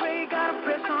 Gotta pray, gotta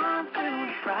press on to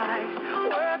the prize.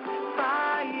 Worth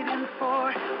fighting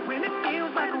for. When it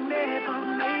feels like I'll never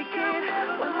make it.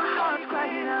 When my heart's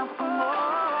crying out for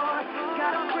more.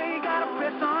 Gotta pray, gotta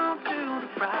press on to the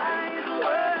prize.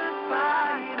 Worth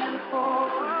fighting for.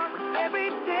 Every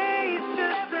day is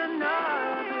just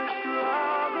another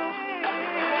struggle.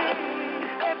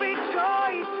 Every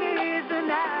choice is an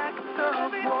act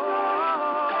of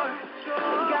war.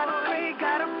 Gotta pray,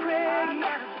 gotta pray.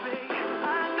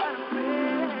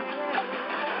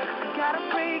 Gotta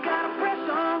pray, gotta press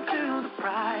on to the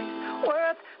prize.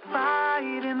 Worth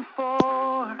fighting for.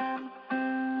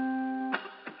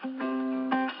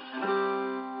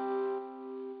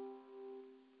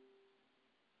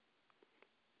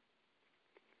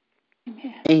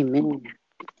 Amen.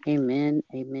 Amen.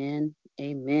 Amen.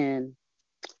 Amen.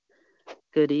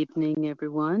 Good evening,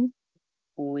 everyone.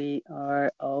 We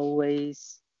are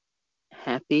always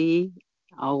happy,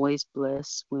 always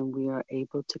blessed when we are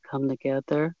able to come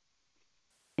together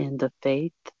in the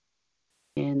faith,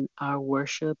 in our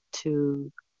worship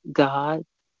to God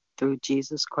through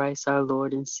Jesus Christ, our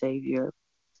Lord and Savior.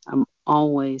 I'm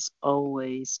always,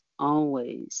 always,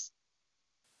 always,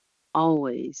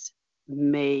 always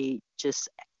made just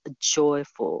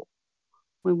joyful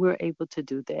when we're able to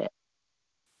do that.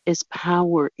 There's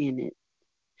power in it,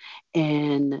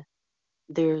 and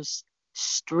there's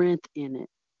strength in it.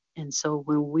 And so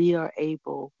when we are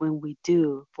able, when we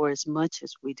do, for as much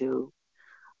as we do,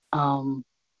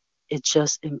 it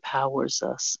just empowers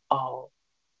us all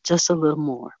just a little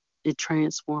more. It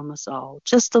transforms us all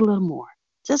just a little more,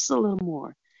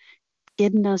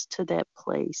 getting us to that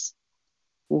place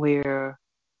where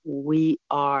we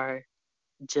are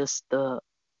just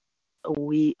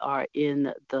we are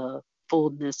in the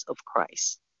fullness of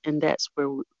Christ. And that's where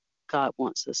God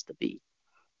wants us to be.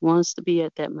 Wants to be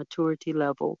at that maturity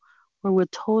level where we're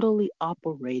totally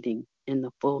operating in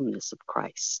the fullness of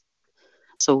Christ.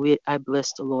 So I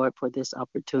bless the Lord for this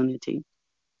opportunity.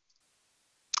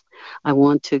 I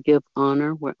want to give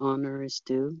honor where honor is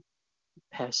due.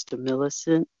 Pastor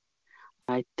Millicent,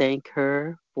 I thank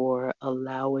her for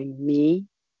allowing me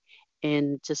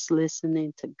and just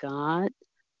listening to God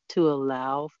to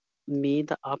allow me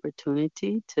the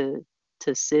opportunity to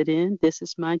sit in. This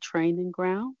is my training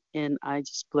ground, and I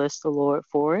just bless the Lord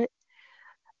for it.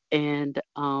 And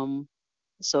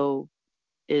so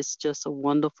it's just a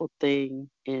wonderful thing,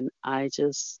 and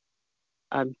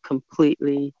I'm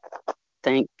completely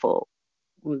thankful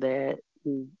that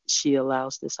she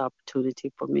allows this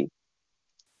opportunity for me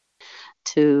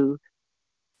to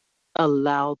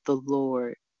allow the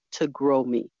Lord to grow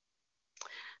me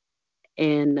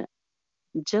and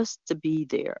just to be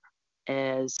there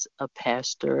as a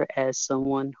pastor, as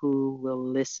someone who will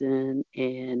listen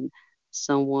and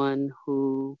someone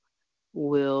who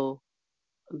will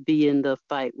be in the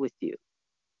fight with you.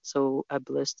 So I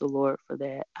bless the Lord for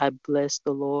that. I bless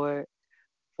the Lord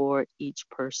for each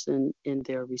person in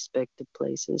their respective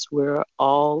places. We're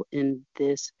all in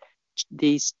this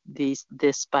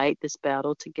fight, this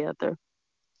battle together.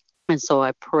 And so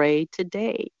I pray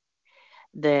today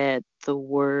that the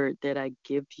word that I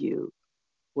give you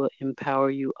will empower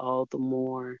you all the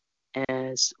more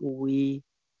as we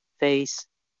face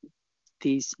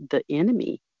the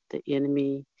enemy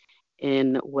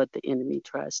and what the enemy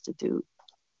tries to do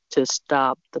to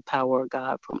stop the power of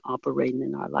God from operating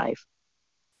in our life.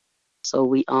 So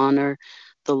we honor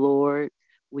the Lord.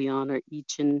 We honor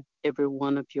each and every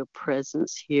one of your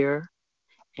presence here.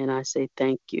 And I say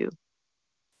thank you.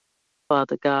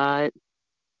 Father God,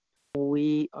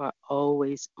 we are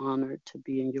always honored to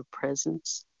be in your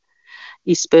presence,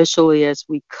 especially as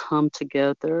we come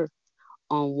together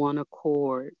on one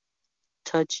accord,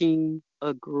 touching,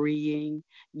 agreeing,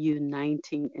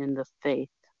 uniting in the faith.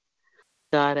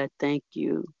 God, I thank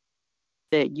you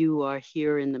that you are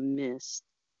here in the midst.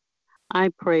 I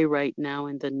pray right now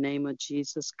in the name of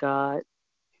Jesus, God,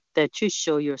 that you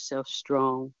show yourself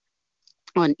strong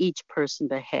on each person's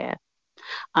behalf.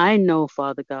 I know,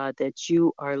 Father God, that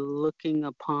you are looking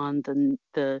upon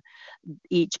the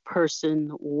each person,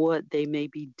 what they may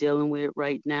be dealing with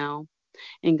right now.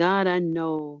 And God, I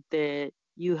know that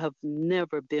you have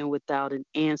never been without an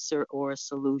answer or a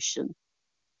solution.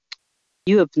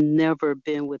 You have never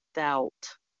been without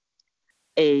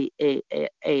a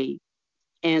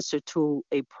answer to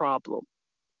a problem.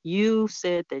 You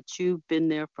said that you've been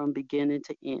there from beginning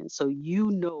to end. So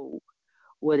you know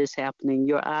what is happening.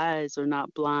 Your eyes are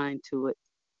not blind to it.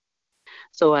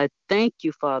 So I thank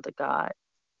you, Father God,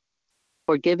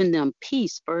 for giving them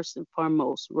peace first and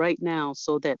foremost right now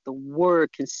so that the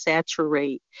word can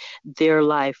saturate their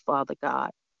life, Father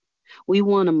God. We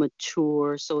want to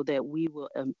mature so that we will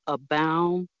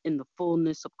abound in the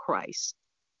fullness of Christ.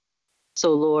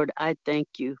 So, Lord, I thank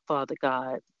you, Father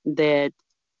God, that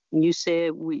you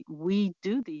said we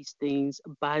do these things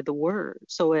by the word.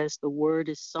 So as the word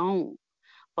is sown,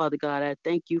 Father God, I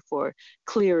thank you for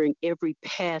clearing every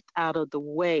path out of the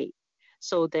way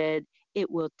so that it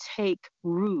will take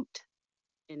root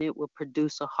and it will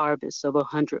produce a harvest of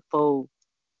 100-fold.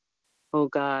 Oh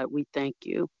God, we thank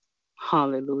you.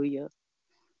 Hallelujah.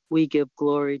 We give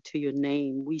glory to your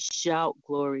name. We shout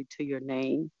glory to your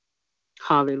name.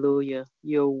 Hallelujah.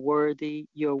 You're worthy,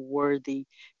 you're worthy,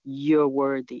 you're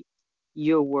worthy,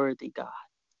 you're worthy, God.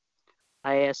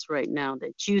 I ask right now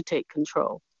that you take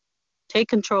control. Take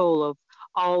control of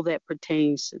all that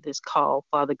pertains to this call,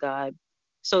 Father God,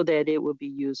 so that it will be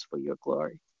used for your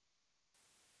glory,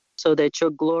 so that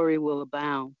your glory will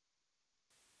abound,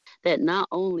 that not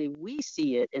only we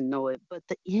see it and know it, but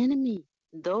the enemy,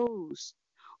 those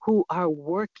who are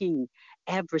working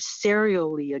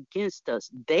adversarially against us,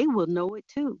 they will know it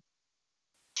too.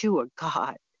 You are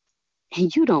God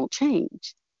and you don't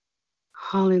change.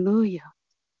 Hallelujah.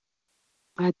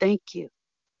 I thank you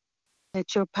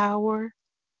that your power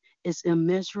is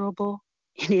immeasurable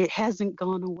and it hasn't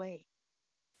gone away.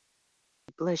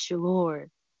 Bless you, Lord.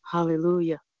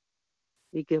 Hallelujah.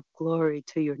 We give glory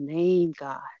to your name,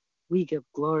 God. We give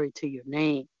glory to your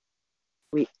name.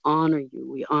 We honor you.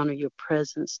 We honor your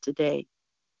presence today.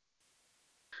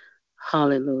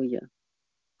 Hallelujah.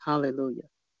 Hallelujah.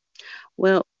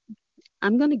 Well,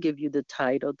 I'm going to give you the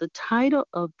title. The title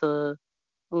of the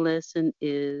lesson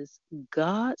is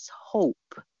God's Hope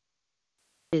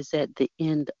is at the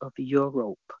end of your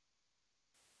rope.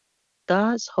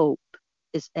 God's hope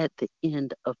is at the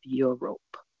end of your rope.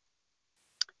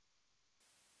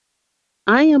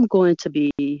 I am going to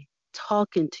be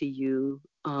talking to you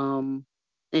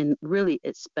and really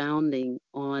expounding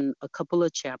on a couple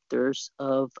of chapters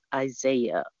of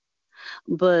Isaiah.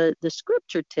 But the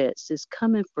scripture text is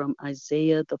coming from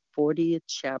Isaiah, the 40th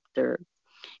chapter,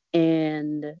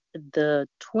 and the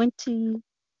 25th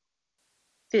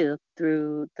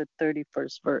through the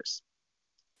 31st verse.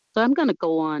 So I'm going to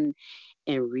go on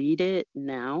and read it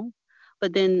now,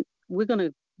 but then we're going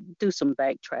to do some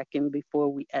backtracking before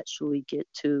we actually get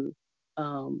to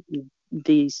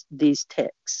these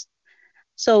texts.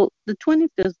 So the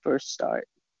 25th verse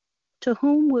starts, "To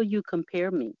whom will you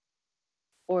compare me?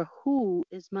 Or who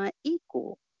is my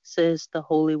equal? Says the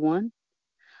Holy One.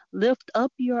 Lift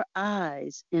up your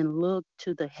eyes and look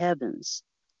to the heavens.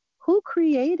 Who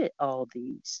created all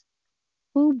these?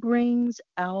 Who brings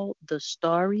out the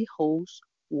starry host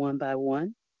one by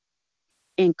one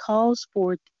and calls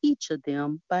forth each of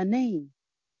them by name?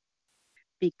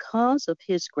 Because of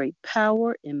his great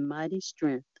power and mighty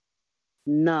strength,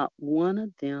 not one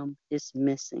of them is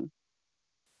missing.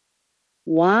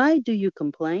 Why do you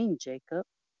complain, Jacob?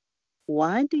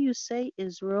 Why do you say,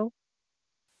 Israel,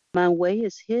 my way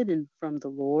is hidden from the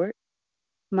Lord?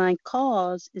 My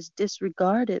cause is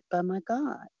disregarded by my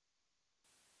God.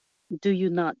 Do you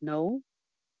not know?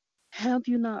 Have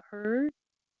you not heard?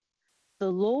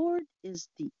 The Lord is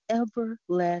the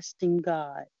everlasting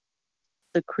God,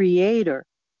 the creator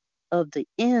of the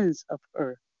ends of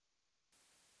earth.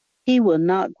 He will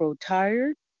not grow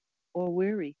tired or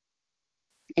weary.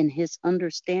 In his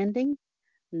understanding,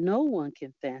 no one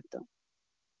can fathom.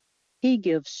 He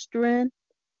gives strength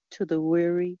to the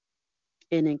weary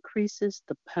and increases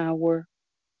the power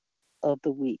of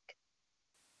the weak.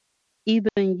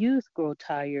 Even youth grow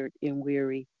tired and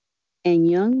weary, and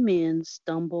young men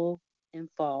stumble and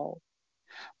fall.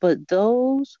 But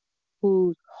those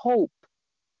who hope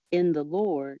in the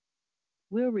Lord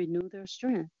will renew their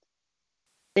strength.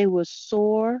 They will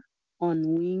soar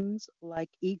on wings like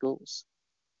eagles.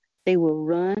 They will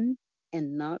run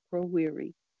and not grow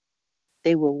weary.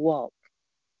 They will walk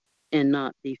and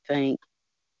not be faint."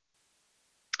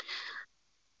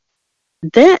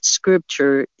 That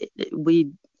scripture,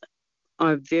 we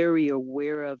are very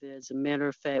aware of it. As a matter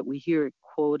of fact, we hear it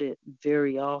quoted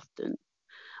very often.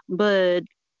 But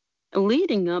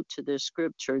leading up to this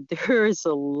scripture, there is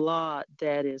a lot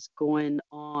that is going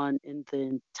on in the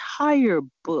entire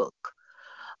book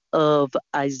of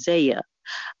Isaiah.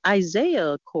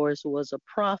 Isaiah, of course, was a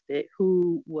prophet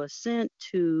who was sent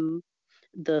to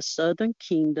the southern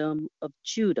kingdom of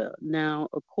Judah. Now,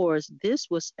 of course, this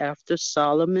was after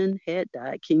Solomon had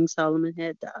died, King Solomon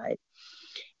had died,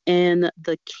 and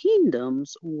the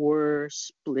kingdoms were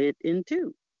split in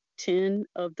two. 10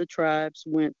 of the tribes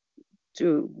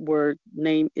were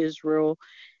named Israel,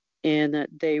 and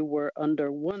they were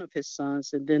under one of his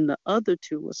sons, and then the other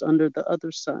two was under the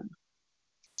other son.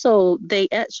 So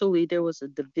there was a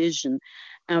division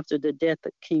after the death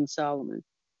of King Solomon.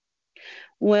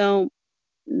 Well,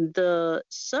 the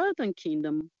southern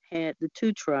kingdom had the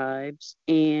two tribes,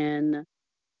 and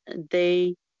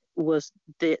they was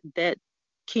that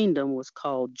kingdom was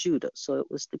called Judah. So it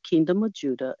was the kingdom of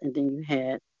Judah, and then you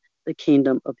had the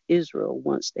kingdom of Israel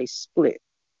once they split.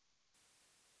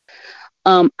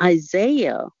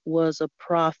 Isaiah was a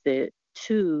prophet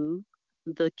to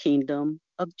the kingdom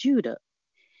of Judah.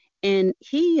 And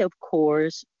he, of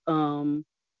course,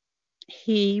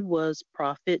 he was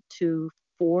prophet to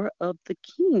four of the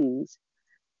kings,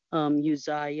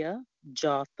 Uzziah,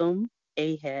 Jotham,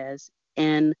 Ahaz,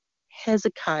 and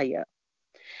Hezekiah.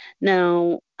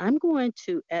 Now, I'm going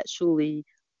to actually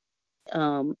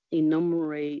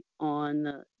enumerate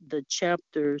on the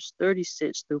chapters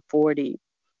 36 through 40,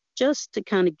 just to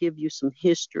kind of give you some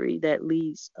history that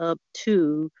leads up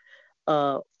to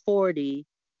 40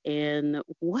 and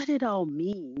what it all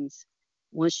means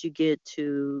once you get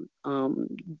to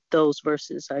those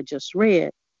verses I just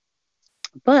read.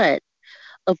 But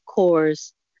of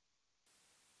course,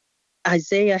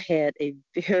 Isaiah had a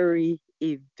very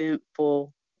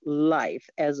eventful life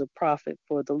as a prophet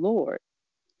for the Lord.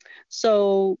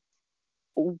 So,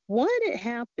 what had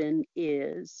happened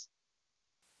is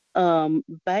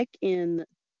back in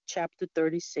chapter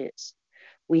 36,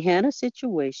 we had a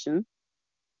situation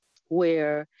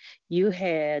where you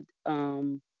had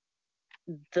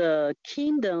the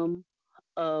kingdom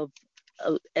of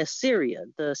Assyria,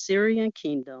 the Assyrian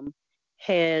kingdom,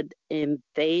 had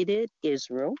invaded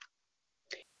Israel,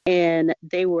 and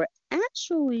they were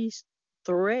actually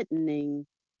threatening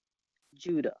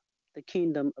Judah, the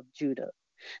kingdom of Judah.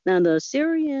 Now, the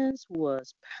Assyrians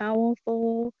was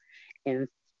powerful and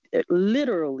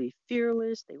literally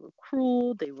fearless. They were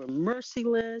cruel, they were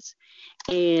merciless,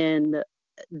 and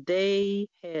they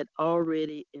had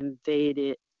already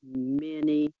invaded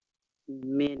many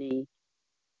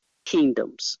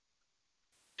kingdoms.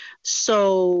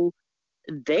 So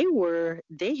they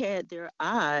had their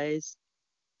eyes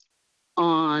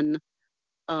on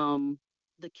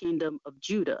the kingdom of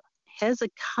Judah.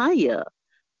 Hezekiah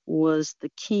was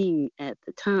the king at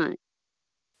the time.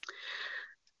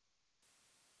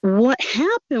 What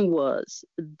happened was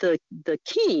the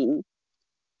king,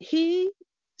 he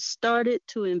started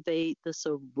to invade the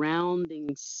surrounding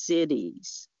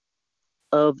cities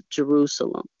of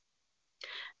Jerusalem.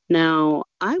 Now,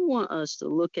 I want us to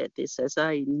look at this as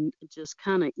I just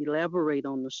kind of elaborate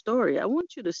on the story. I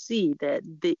want you to see that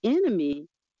the enemy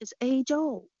is age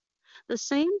old. The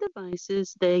same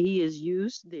devices that he has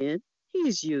used then, he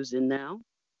is using now,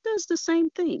 does the same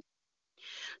thing.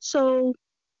 So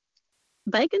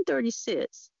back in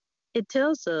 36, it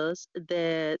tells us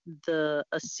that the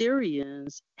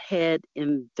Assyrians had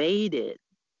invaded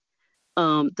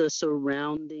the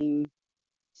surrounding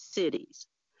cities.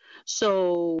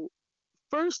 So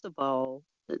first of all,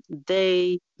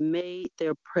 they made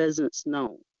their presence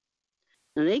known.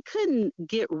 And they couldn't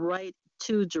get right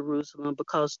to Jerusalem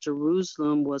because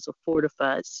Jerusalem was a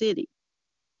fortified city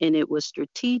and it was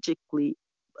strategically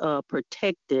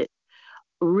protected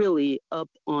really up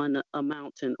on a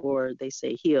mountain, or they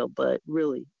say hill, but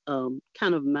really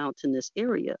kind of mountainous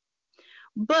area.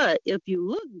 But if you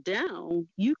look down,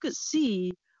 you could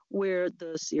see where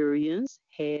the Assyrians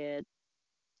had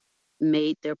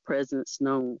made their presence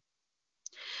known.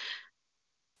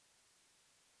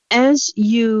 As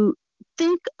you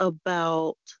think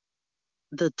about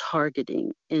the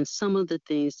targeting and some of the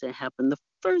things that happen, the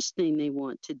first thing they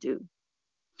want to do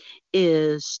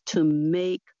is to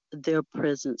make their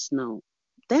presence known.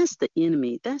 That's the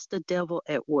enemy. That's the devil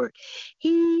at work.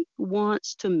 He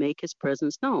wants to make his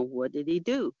presence known. What did he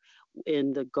do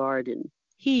in the garden?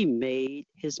 He made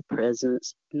his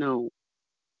presence known.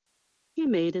 He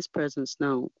made his presence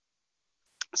known.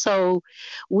 So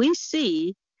we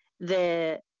see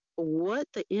that what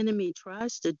the enemy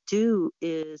tries to do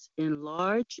is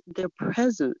enlarge their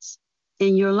presence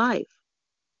in your life.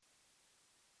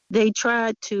 They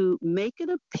try to make it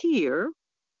appear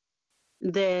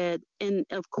that, and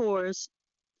of course,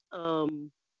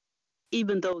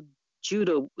 even though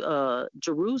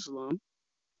Jerusalem,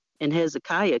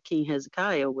 and King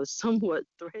Hezekiah was somewhat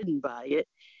threatened by it,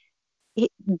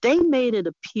 they made it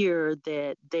appear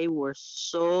that they were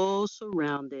so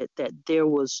surrounded that there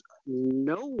was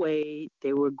no way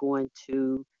they were going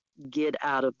to get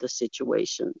out of the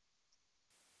situation.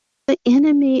 The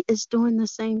enemy is doing the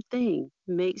same thing.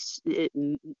 Make it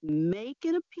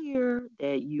appear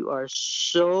that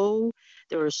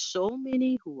there are so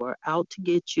many who are out to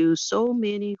get you, so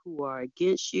many who are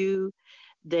against you,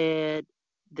 that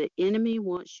the enemy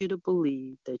wants you to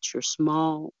believe that you're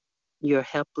small, you're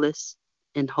helpless,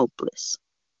 and hopeless.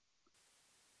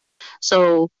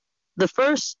 So the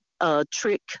first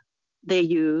trick they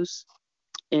use,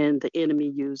 and the enemy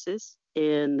uses,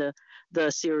 and the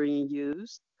Assyrian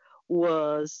used,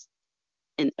 was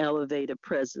an elevated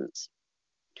presence.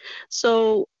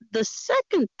 So the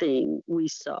second thing we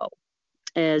saw,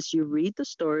 as you read the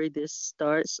story, this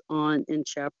starts on in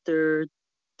chapter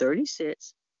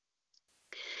 36.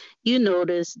 You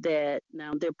notice that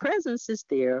now their presence is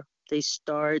there. They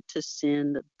start to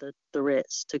send the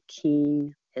threats to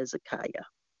King Hezekiah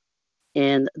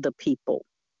and the people.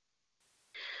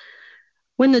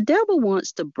 When the devil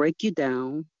wants to break you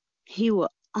down, he will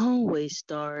always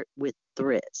start with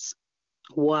threats.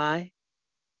 Why?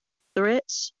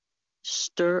 Threats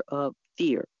stir up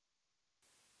fear.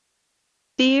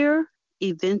 Fear,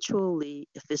 eventually,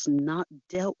 if it's not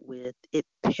dealt with, it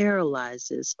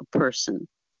paralyzes a person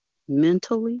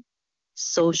mentally,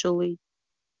 socially,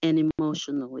 and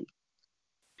emotionally.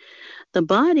 The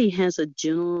body has a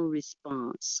general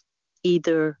response,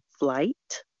 either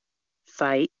flight,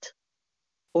 fight,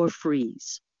 or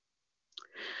freeze.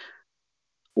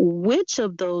 Which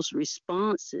of those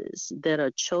responses that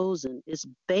are chosen is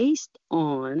based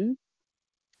on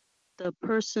the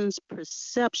person's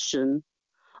perception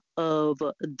of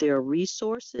their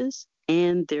resources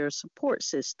and their support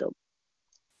system.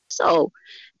 So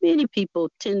many people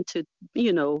tend to,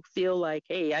 feel like,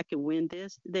 hey, I can win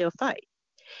this, they'll fight.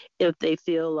 If they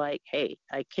feel like, hey,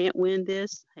 I can't win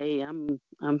this, hey, I'm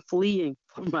fleeing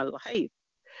for my life.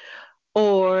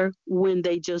 Or when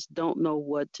they just don't know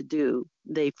what to do,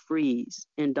 they freeze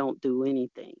and don't do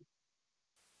anything.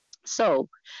 So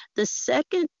the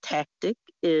second tactic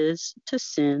is to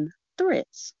send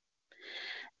threats.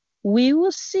 We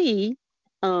will see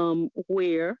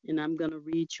where, and I'm going to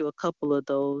read you a couple of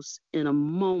those in a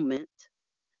moment,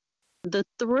 the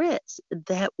threats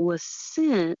that was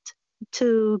sent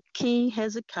to King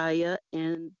Hezekiah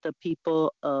and the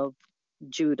people of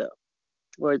Judah,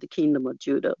 or the kingdom of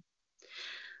Judah.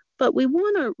 But we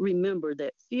want to remember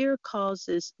that fear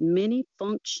causes many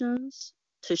functions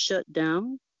to shut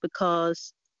down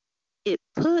because it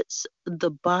puts the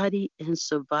body in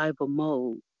survival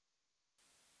mode.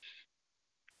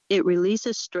 It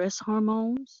releases stress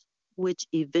hormones, which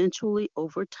eventually,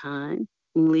 over time,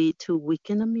 lead to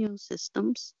weakened immune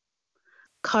systems,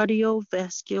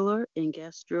 cardiovascular and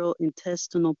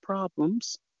gastrointestinal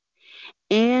problems,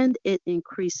 and it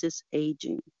increases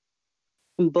aging.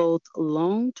 Both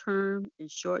long-term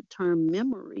and short-term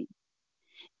memory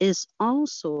is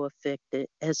also affected,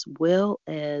 as well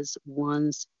as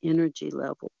one's energy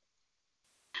level.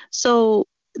 So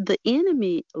the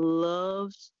enemy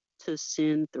loves to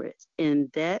send threats, and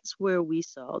that's where we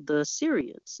saw the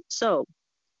Assyrians. So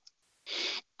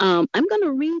I'm going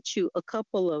to read you a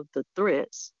couple of the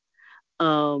threats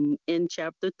in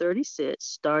chapter 36,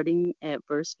 starting at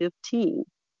verse 15,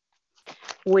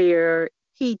 where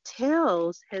he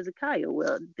tells Hezekiah,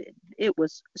 well, it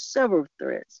was several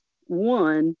threats.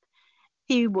 One,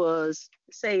 he was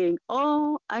saying,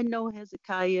 oh, I know,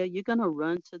 Hezekiah, you're going to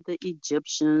run to the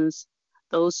Egyptians,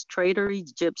 those traitor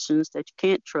Egyptians that you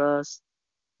can't trust,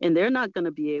 and they're not going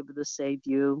to be able to save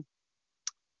you.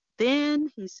 Then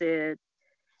he said,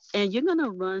 and you're going to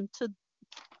run to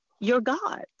your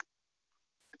God.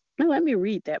 Now, let me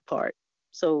read that part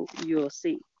so you'll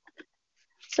see.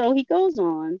 So he goes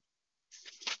on.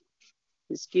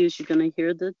 Excuse, you're going to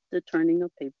hear the turning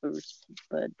of papers,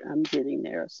 but I'm getting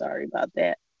there. Sorry about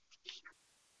that.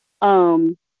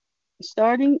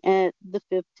 Starting at the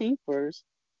 15th verse,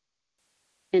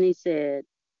 and he said,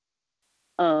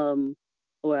 well,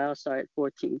 I'll start at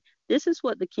 14. This is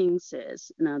what the king says.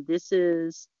 Now, this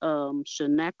is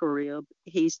Sennacherib.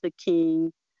 He's the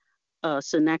king.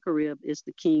 Sennacherib is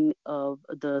the king of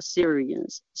the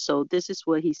Assyrians. So this is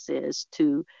what he says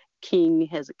to King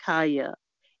Hezekiah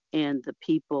and the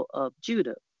people of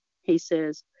Judah. He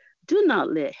says, do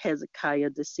not let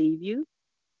Hezekiah deceive you.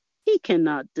 He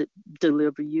cannot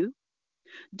deliver you.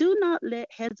 Do not let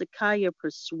Hezekiah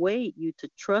persuade you to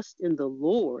trust in the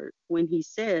Lord when he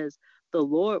says, the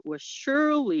Lord will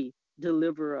surely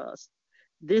deliver us.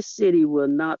 This city will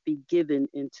not be given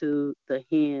into the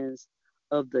hands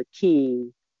of the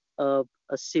king of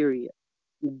Assyria.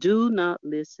 Do not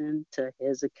listen to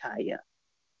Hezekiah.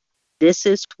 This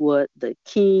is what the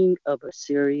king of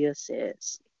Assyria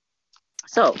says.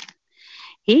 So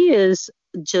he is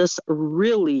just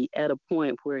really at a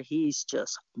point where he's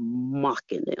just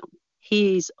mocking them.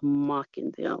 He's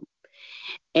mocking them.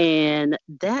 And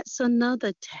that's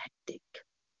another tactic.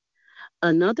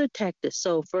 Another tactic.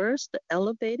 So, first, the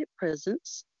elevated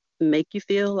presence make you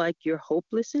feel like you're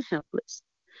hopeless and helpless.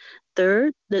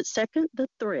 Third, the second, the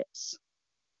threats.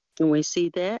 And we see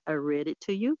that, I read it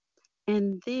to you.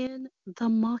 And then the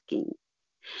mocking.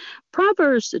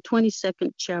 Proverbs, the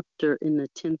 22nd chapter in the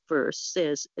 10th verse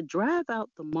says, drive out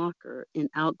the mocker and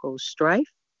out goes strife,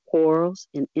 quarrels,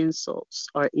 and insults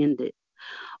are ended.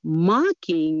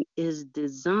 Mocking is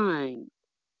designed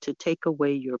to take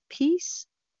away your peace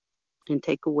and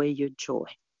take away your joy.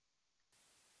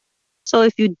 So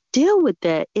if you deal with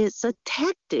that, it's a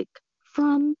tactic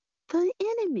from the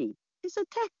enemy. It's a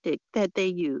tactic that they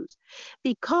use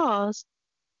because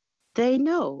they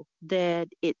know that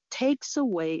it takes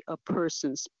away a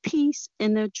person's peace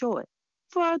and their joy.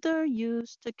 Further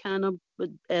used to kind of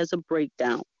as a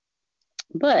breakdown.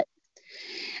 But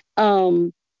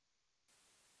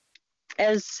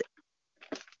as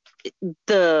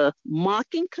the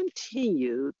mocking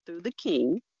continued through the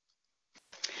king,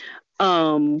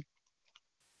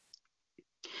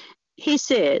 he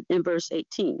said in verse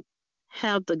 18,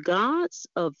 have the gods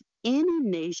of any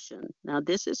nation. Now,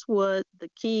 this is what the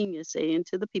king is saying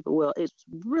to the people. Well, it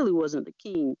really wasn't the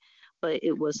king, but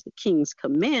it was the king's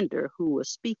commander who was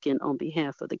speaking on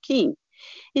behalf of the king.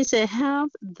 He said, have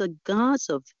the gods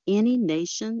of any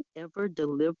nation ever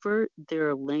delivered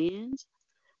their lands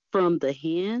from the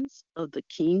hands of the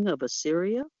king of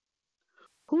Assyria?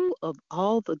 Who of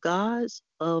all the gods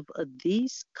of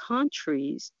these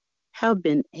countries have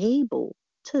been able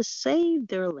to save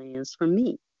their lands from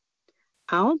me?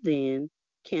 How then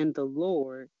can the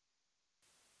Lord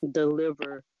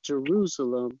deliver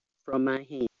Jerusalem from my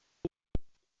hand?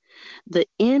 The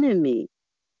enemy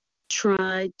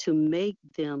tried to make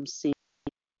them seem.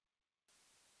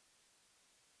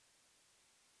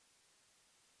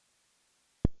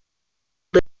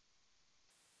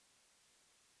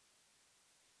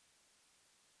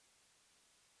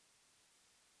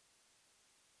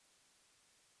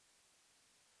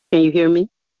 Can you hear me?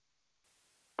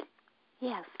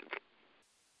 Yes.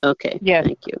 Okay, Yes.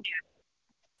 Thank you.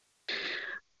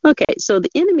 Okay, so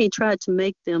the enemy tried to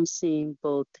make them seem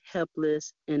both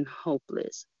helpless and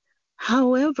hopeless.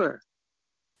 However,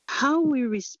 how we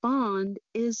respond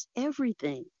is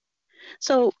everything.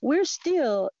 So we're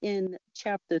still in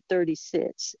chapter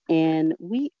 36, and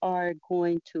we are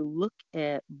going to look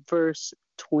at verse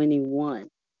 21.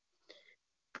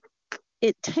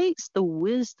 It takes the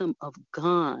wisdom of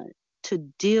God to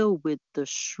deal with the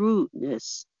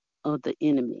shrewdness of the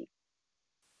enemy.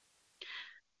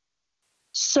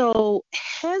 So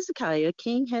Hezekiah,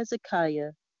 King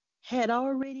Hezekiah, had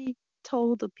already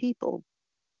told the people.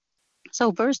 So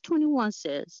verse 21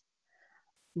 says,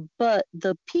 but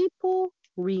the people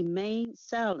remained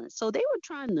silent. So they were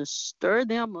trying to stir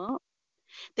them up.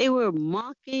 They were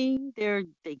mocking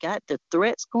they got the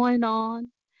threats going on.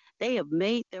 They have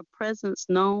made their presence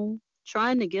known,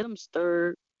 trying to get them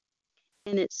stirred.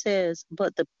 And it says,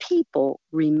 but the people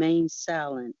remained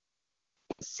silent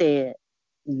and said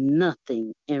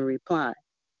nothing in reply,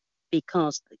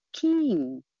 because the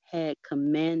king had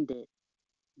commanded,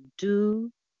 do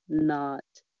not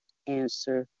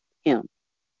answer him.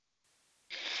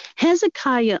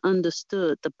 Hezekiah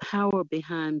understood the power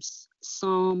behind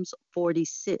Psalms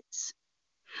 46.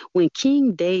 When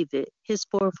King David, his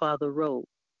forefather, wrote,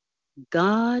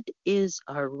 God is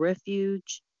our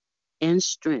refuge and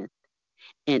strength,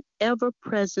 an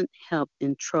ever-present help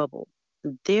in trouble.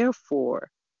 Therefore,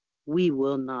 we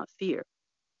will not fear.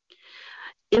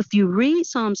 If you read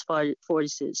Psalms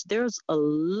 46, there's a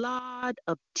lot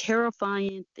of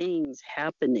terrifying things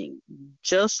happening,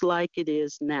 just like it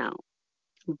is now.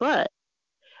 But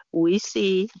we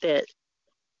see that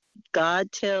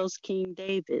God tells King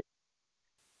David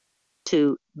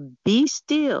to be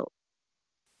still.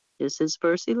 This is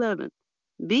verse 11.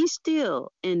 Be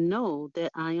still and know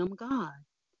that I am God.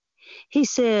 He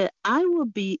said, I will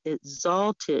be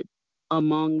exalted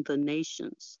among the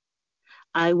nations.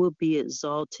 I will be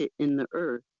exalted in the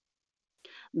earth.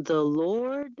 The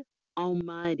Lord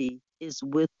Almighty is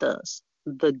with us.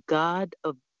 The God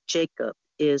of Jacob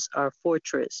is our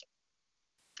fortress.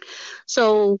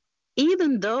 So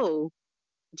even though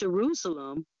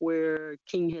Jerusalem, where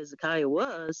King Hezekiah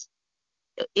was,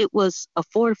 it was a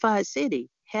fortified city,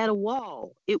 had a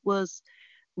wall. It was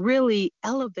really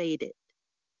elevated.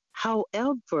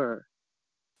 However,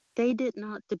 they did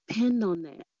not depend on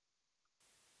that.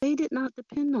 They did not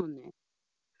depend on that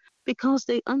because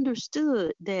they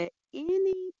understood that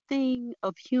anything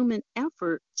of human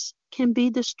efforts can be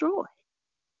destroyed.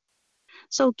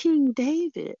 So King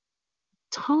David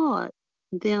taught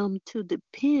them to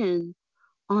depend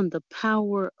on the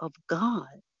power of God.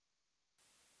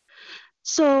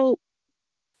 So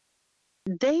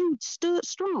they stood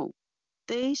strong.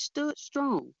 They stood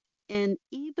strong. And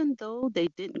even though they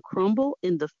didn't crumble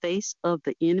in the face of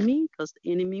the enemy, because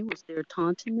the enemy was there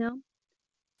taunting them,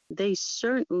 they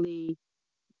certainly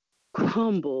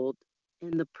crumbled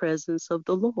in the presence of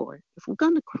the Lord. If we're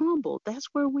going to crumble, that's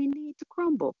where we need to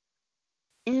crumble,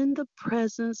 in the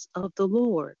presence of the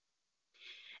Lord.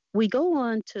 We go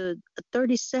on to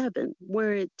 37,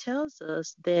 where it tells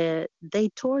us that they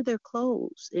tore their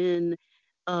clothes, and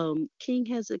King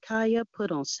Hezekiah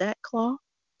put on sackcloth.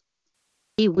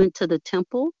 He went to the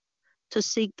temple to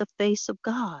seek the face of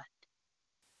God.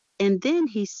 And then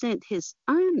he sent his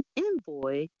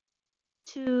envoy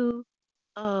to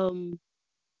um,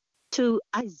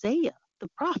 Isaiah the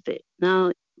prophet.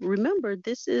 Now, remember,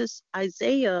 this is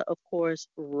Isaiah, of course,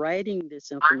 writing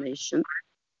this information.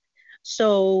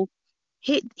 So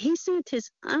he sent his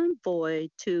envoy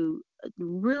to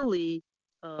really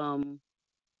to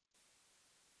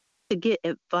get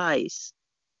advice,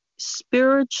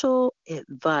 spiritual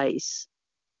advice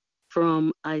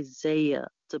from Isaiah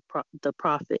the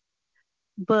prophet.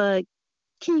 But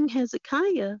King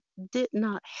Hezekiah did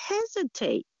not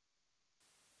hesitate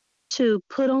to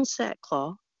put on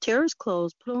sackcloth, tear his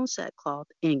clothes, put on sackcloth,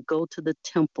 and go to the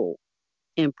temple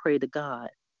and pray to God.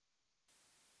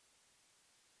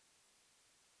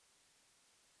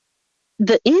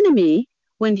 The enemy,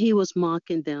 when he was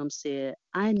mocking them, said,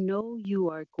 I know you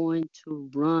are going to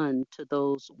run to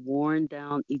those worn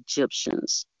down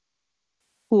Egyptians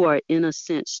who are, in a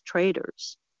sense,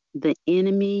 traitors. The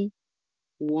enemy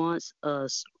wants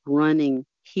us running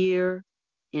here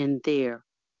and there,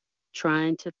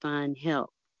 trying to find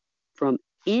help from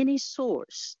any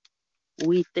source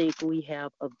we think we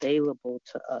have available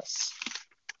to us.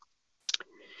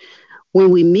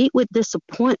 When we meet with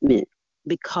disappointment,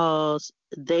 because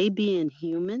they, being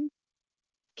human,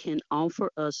 can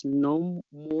offer us no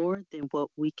more than what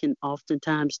we can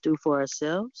oftentimes do for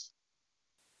ourselves,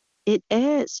 it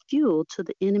adds fuel to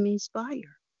the enemy's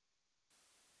fire.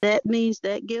 That means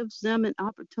that gives them an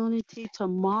opportunity to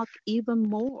mock even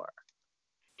more.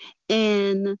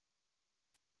 And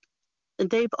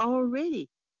they've already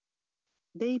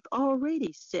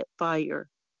set fire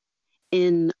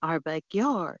in our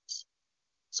backyards.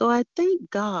 So I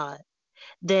thank God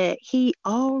that he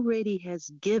already has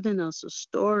given us a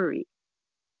story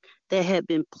that had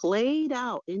been played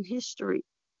out in history.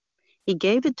 He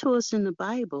gave it to us in the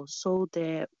Bible so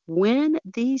that when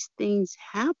these things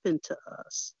happen to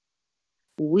us,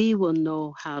 we will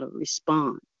know how to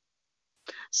respond.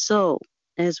 So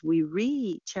as we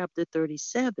read chapter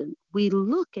 37, we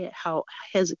look at how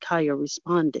Hezekiah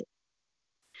responded.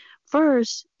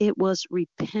 First, it was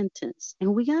repentance.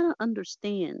 And we got to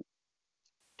understand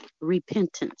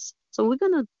repentance. So we're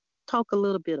going to talk a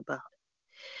little bit about it.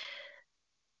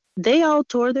 They all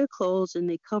tore their clothes and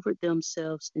they covered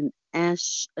themselves in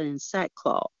ash and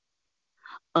sackcloth.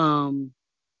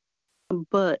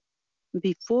 But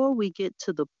before we get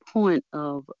to the point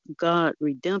of God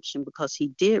redemption, because he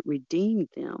did redeem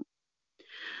them,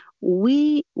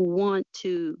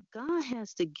 God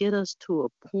has to get us to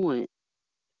a point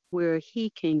where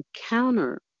he can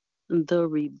counter the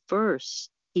reverse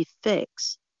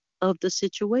effects of the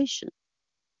situation.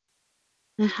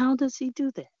 And how does he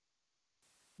do that?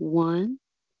 One,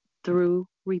 through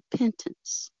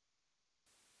repentance.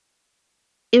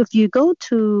 If you go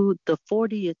to the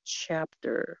 40th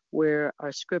chapter where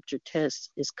our scripture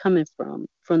text is coming from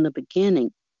the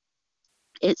beginning,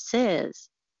 it says,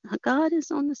 God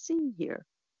is on the scene here.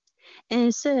 And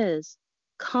it says,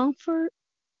 comfort,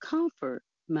 comfort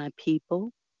my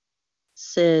people,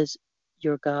 says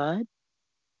your God.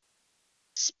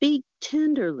 Speak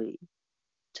tenderly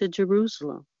to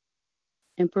Jerusalem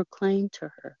and proclaim to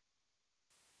her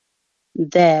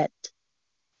that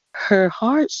her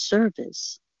heart's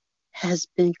service has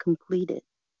been completed,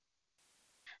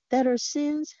 that her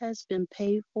sins has been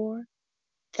paid for,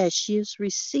 that she has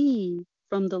received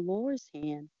from the Lord's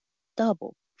hand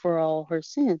double for all her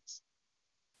sins.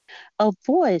 A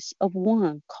voice of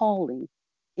one calling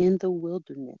in the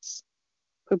wilderness,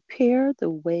 prepare the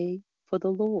way for the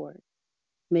Lord,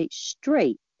 make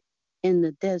straight in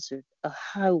the desert a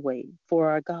highway for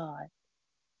our God.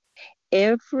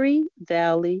 Every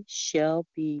valley shall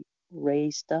be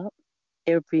raised up,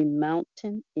 every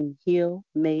mountain and hill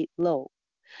made low.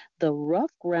 The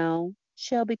rough ground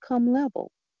shall become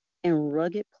level, and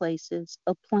rugged places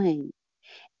a plain,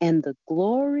 and the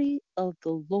glory of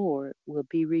the Lord will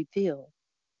be revealed,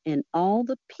 and all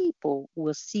the people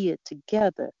will see it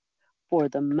together, for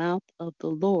the mouth of the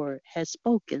Lord has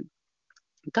spoken.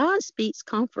 God speaks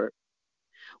comfort,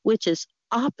 which is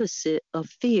opposite of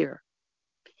fear.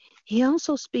 He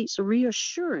also speaks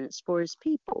reassurance for his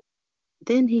people.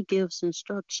 Then he gives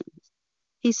instructions.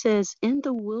 He says, in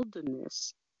the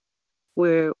wilderness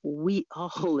where we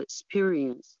all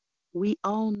experience, we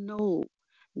all know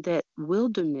that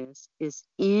wilderness is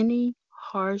any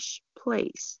harsh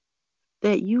place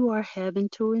that you are having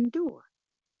to endure.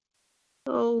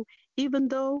 So even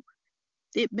though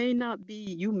you may not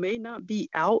be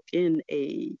out in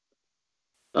a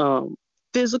um,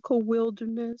 physical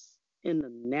wilderness in the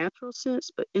natural sense,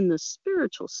 but in the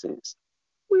spiritual sense,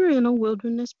 we're in a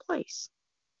wilderness place.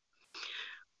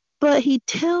 But he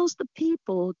tells the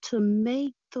people to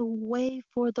make the way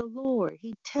for the Lord.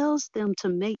 He tells them to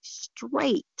make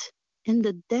straight in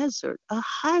the desert a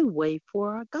highway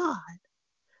for our God.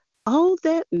 All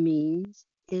that means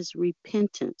is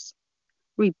repentance.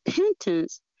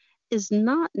 Repentance is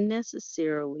not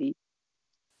necessarily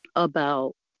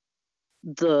about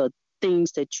the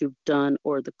things that you've done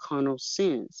or the carnal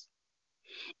sins.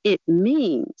 It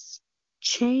means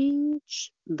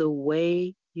change the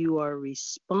way you are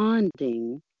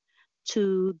responding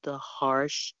to the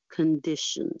harsh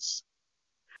conditions.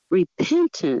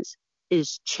 Repentance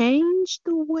is change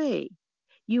the way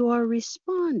you are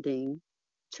responding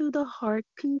to the hard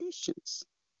conditions.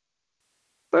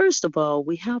 First of all,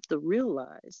 we have to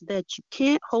realize that you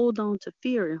can't hold on to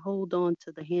fear and hold on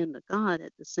to the hand of God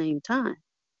at the same time.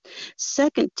 2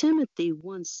 Timothy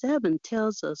 1:7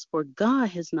 tells us, for God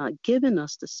has not given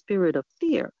us the spirit of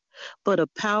fear, but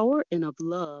of power and of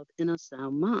love and a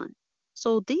sound mind.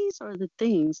 So these are the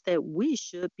things that we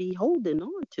should be holding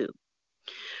on to.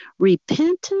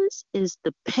 Repentance is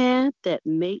the path that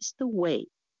makes the way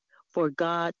for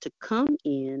God to come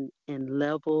in and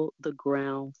level the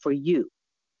ground for you.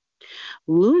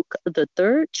 Luke, the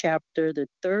 3rd chapter, the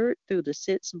 3rd through the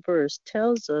 6th verse,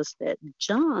 tells us that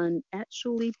John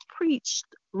actually preached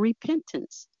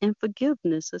repentance and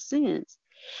forgiveness of sins.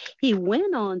 He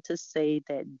went on to say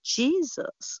that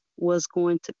Jesus was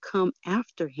going to come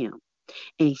after him,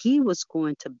 and he was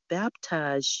going to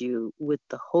baptize you with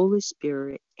the Holy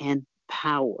Spirit and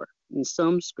power. In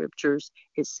some scriptures,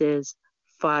 it says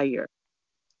fire.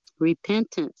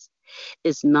 Repentance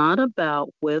is not about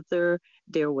whether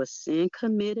there was sin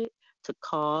committed to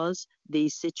cause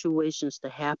these situations to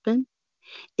happen.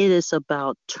 It is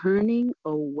about turning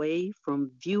away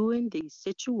from viewing these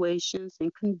situations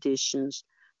and conditions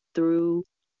through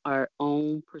our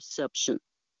own perception,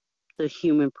 the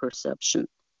human perception.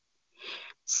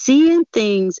 Seeing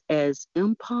things as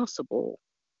impossible,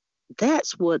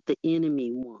 that's what the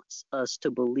enemy wants us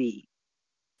to believe.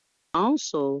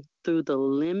 Also, through the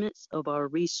limits of our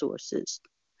resources,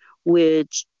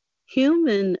 which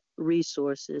human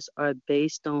resources are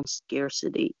based on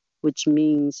scarcity, which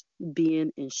means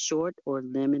being in short or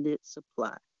limited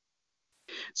supply.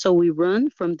 So we run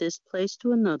from this place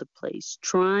to another place,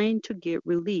 trying to get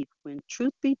relief when,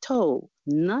 truth be told,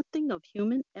 nothing of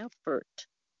human effort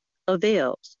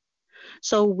avails.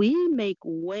 So we make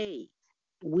way.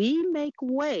 We make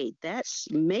way. That's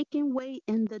making way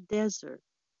in the desert.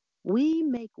 We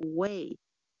make way.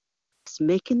 It's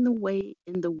making the way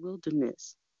in the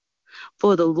wilderness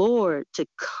for the Lord to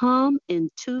come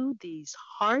into these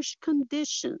harsh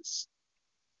conditions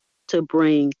to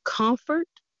bring comfort,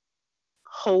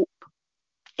 hope,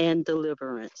 and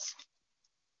deliverance.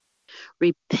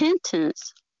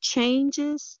 Repentance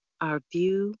changes our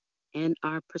view and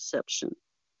our perception.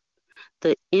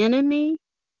 The enemy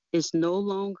is no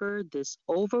longer this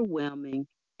overwhelming,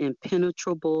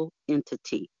 impenetrable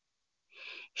entity.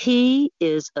 He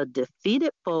is a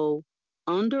defeated foe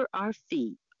under our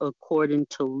feet, according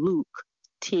to Luke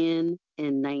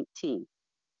 10:19.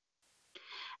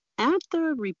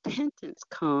 After repentance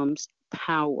comes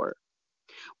power.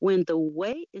 When the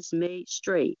way is made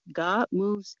straight, God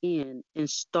moves in and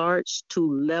starts to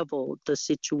level the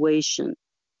situation.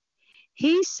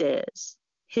 He says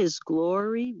his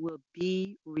glory will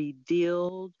be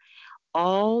revealed.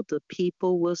 All the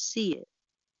people will see it.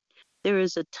 There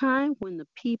is a time when the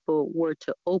people were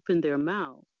to open their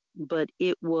mouth, but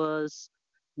it was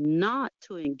not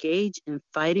to engage in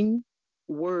fighting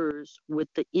words with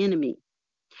the enemy.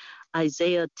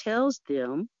 Isaiah tells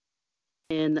them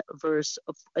in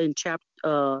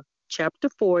chapter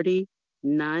 40,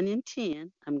 9 and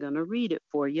 10. I'm going to read it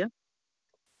for you.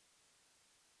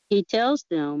 He tells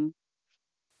them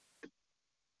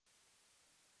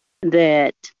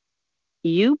that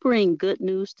you bring good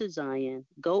news to Zion.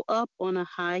 Go up on a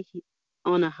high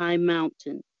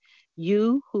mountain,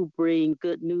 you who bring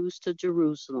good news to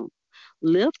Jerusalem.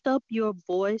 Lift up your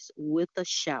voice with a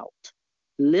shout.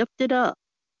 Lift it up.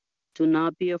 Do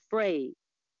not be afraid.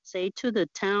 Say to the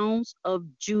towns of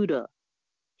Judah,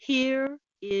 here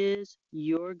is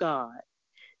your God.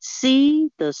 See,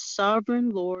 the sovereign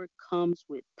Lord comes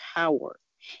with power,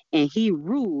 and he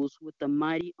rules with a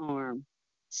mighty arm.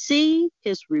 See,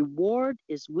 his reward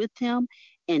is with him,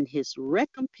 and his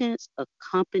recompense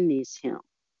accompanies him.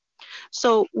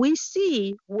 So we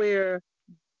see where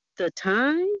the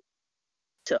time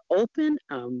to open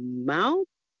our mouth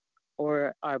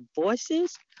or our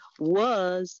voices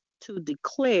was to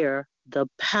declare the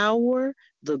power,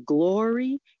 the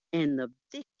glory, and the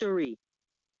victory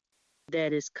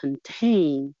that is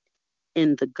contained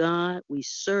in the God we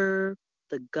serve,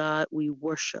 the God we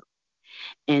worship.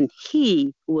 And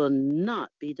he will not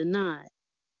be denied.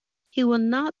 He will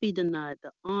not be denied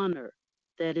the honor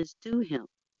that is due him.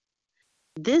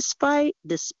 This fight,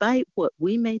 despite what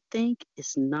we may think,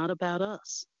 is not about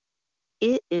us.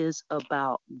 It is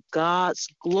about God's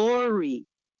glory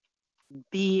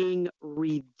being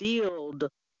revealed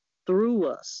through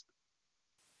us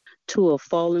to a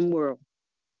fallen world.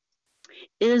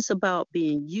 It is about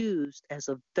being used as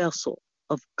a vessel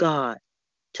of God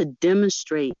to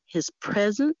demonstrate his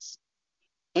presence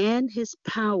and his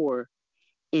power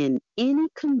in any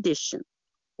condition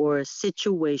or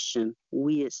situation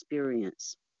we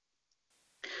experience.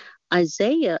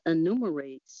 Isaiah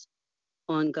enumerates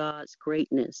on God's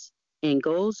greatness and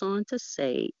goes on to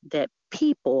say that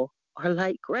people are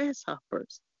like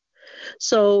grasshoppers.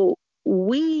 So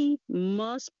we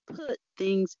must put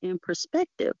things in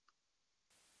perspective.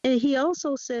 And he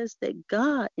also says that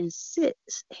God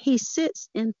sits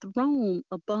enthroned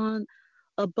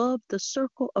above the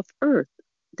circle of earth.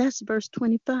 That's verse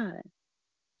 25.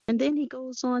 And then he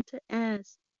goes on to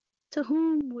ask, to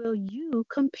whom will you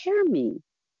compare me?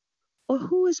 Or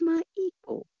who is my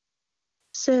equal?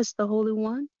 Says the Holy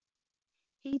One.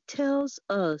 He tells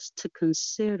us to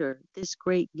consider this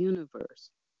great universe.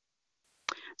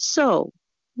 So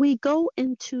we go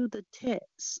into the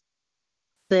text,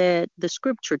 the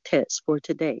scripture text for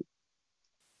today.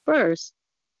 First,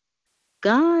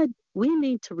 we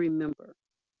need to remember,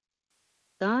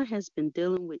 God has been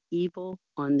dealing with evil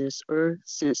on this earth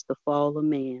since the fall of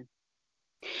man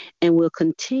and will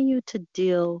continue to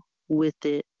deal with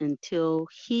it until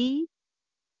he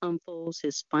unfolds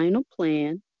his final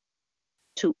plan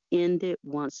to end it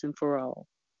once and for all.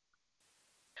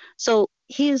 So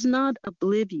he is not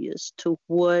oblivious to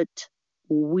what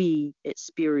we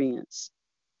experience.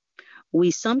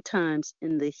 We sometimes,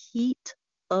 in the heat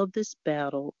of this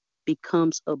battle,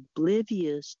 becomes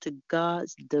oblivious to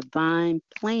God's divine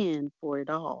plan for it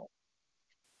all.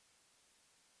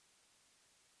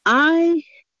 I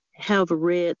have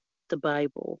read the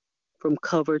Bible from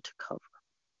cover to cover,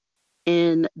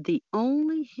 and the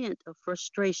only hint of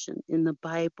frustration in the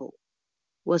Bible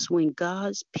was when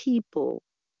God's people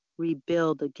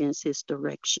rebelled against his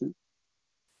direction.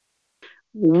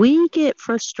 We get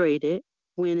frustrated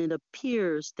when it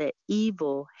appears that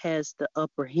evil has the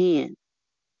upper hand,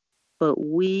 but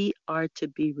we are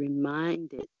to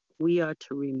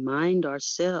remind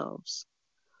ourselves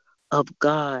of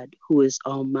God who is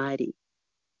almighty.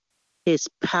 His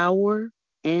power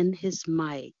and his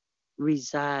might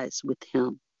resides with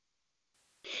him.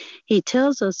 He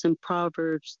tells us in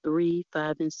Proverbs 3,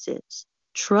 5, and 6,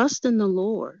 trust in the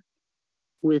Lord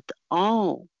with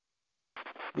all,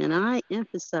 and I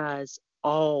emphasize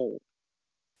all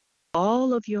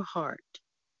of your heart,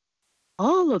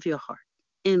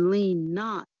 and lean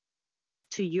not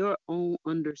to your own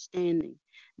understanding.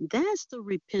 That's the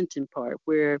repentant part,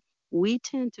 where we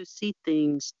tend to see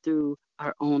things through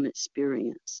our own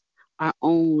experience, our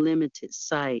own limited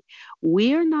sight.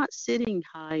 We're not sitting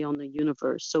high on the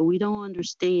universe, so we don't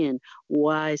understand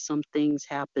why some things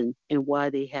happen and why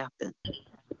they happen.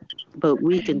 But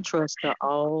we can trust the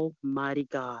Almighty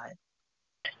God.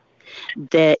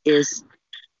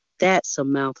 That's a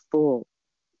mouthful.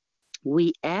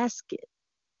 We ask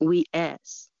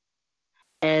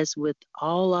as with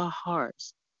all our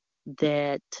hearts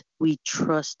that we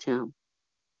trust him.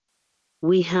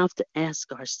 We have to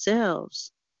ask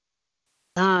ourselves,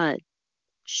 God,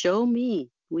 show me.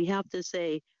 We have to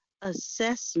say,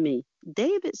 assess me.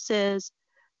 David says,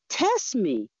 test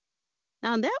me.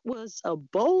 Now that was a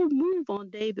bold move on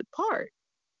David's part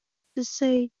to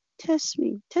say, test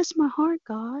me. Test my heart,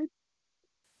 God.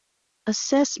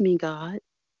 Assess me, God.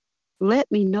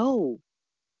 Let me know.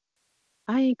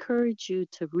 I encourage you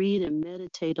to read and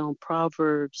meditate on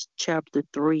Proverbs chapter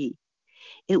 3.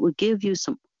 It will give you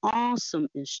some awesome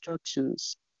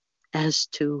instructions as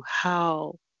to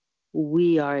how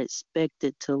we are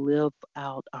expected to live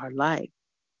out our life.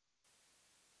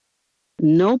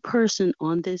 No person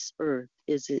on this earth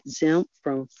is exempt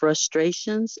from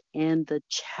frustrations and the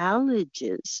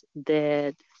challenges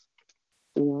that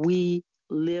we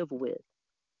live with.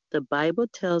 The Bible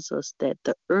tells us that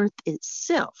the earth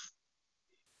itself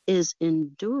is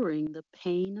enduring the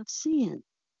pain of sin.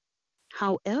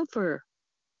 However,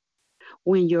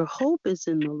 when your hope is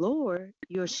in the Lord,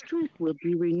 your strength will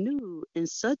be renewed in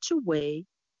such a way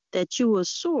that you will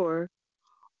soar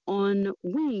on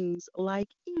wings like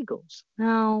eagles.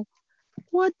 Now,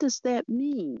 what does that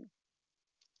mean?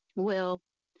 Well,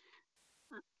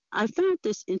 I found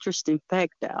this interesting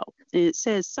fact out. It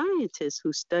says scientists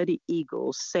who study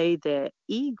eagles say that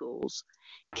eagles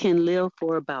can live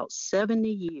for about 70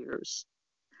 years.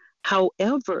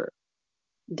 However,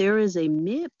 there is a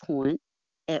midpoint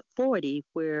at 40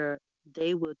 where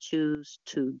they will choose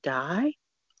to die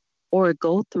or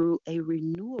go through a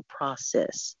renewal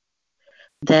process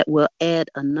that will add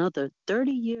another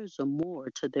 30 years or more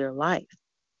to their life.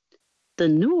 The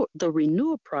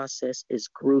renewal process is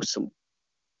gruesome.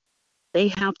 They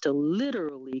have to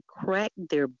literally crack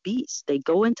their beaks. They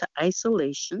go into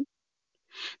isolation.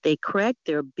 They crack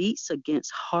their beaks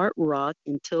against hard rock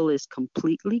until it's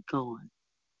completely gone.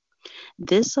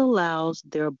 This allows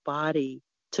their body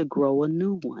to grow a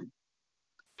new one.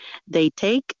 They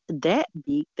take that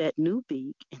beak, that new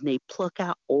beak, and they pluck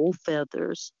out old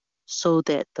feathers so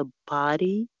that the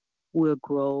body will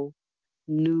grow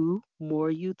new,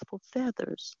 more youthful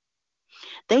feathers.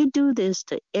 They do this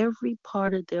to every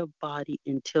part of their body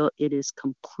until it is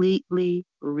completely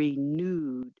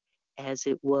renewed as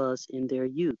it was in their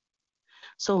youth.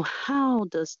 So, how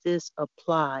does this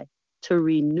apply to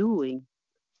renewing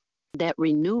that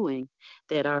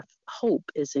our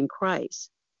hope is in Christ?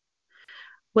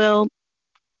 Well,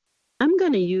 I'm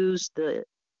going to use the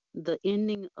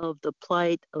ending of the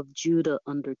plight of Judah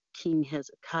under King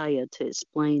Hezekiah to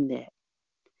explain that.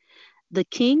 The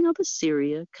king of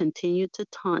Assyria continued to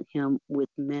taunt him with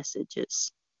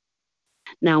messages.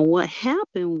 Now, what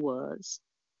happened was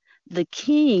the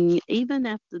king, even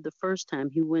after the first time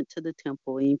he went to the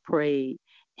temple and he prayed,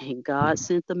 and God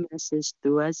sent the message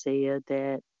through Isaiah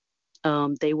that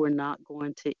they were not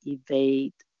going to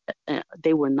invade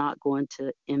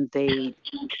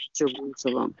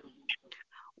Jerusalem.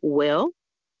 Well,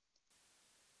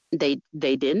 they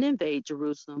didn't invade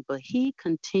Jerusalem, but he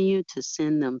continued to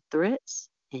send them threats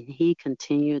and he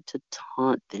continued to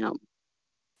taunt them.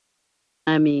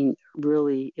 I mean,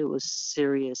 really, it was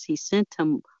serious. He sent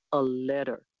him a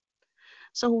letter.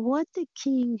 So what did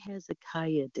King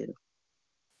Hezekiah do?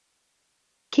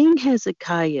 King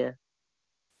Hezekiah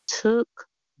took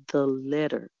the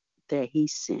letter that he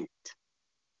sent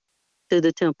to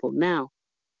the temple. Now,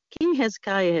 King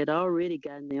Hezekiah had already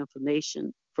gotten the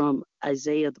information from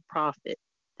Isaiah the prophet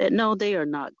that no,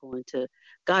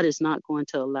 God is not going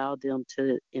to allow them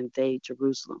to invade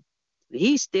Jerusalem.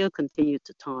 He still continued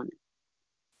to taunt him.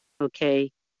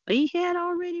 Okay? But he had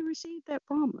already received that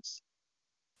promise.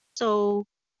 So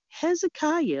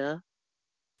Hezekiah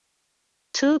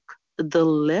took the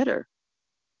letter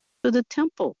to the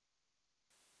temple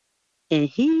and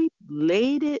he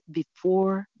laid it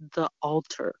before the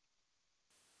altar.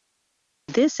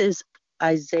 This is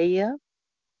Isaiah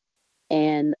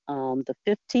and the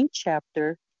 15th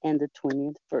chapter and the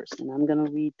 20th verse. And I'm going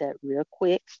to read that real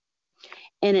quick.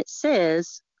 And it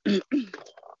says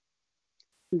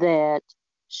that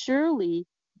surely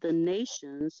the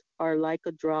nations are like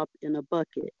a drop in a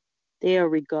bucket. They are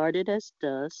regarded as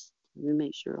dust. Let me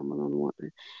make sure I'm on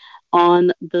one.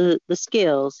 On the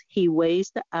scales, he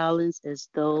weighs the islands as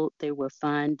though they were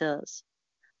fine dust.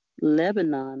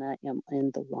 Lebanon, I am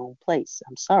in the wrong place.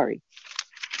 I'm sorry.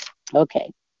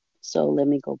 Okay, so let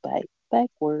me go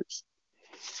backwards.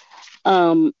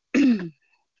 It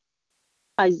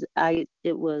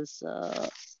was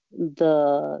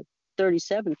the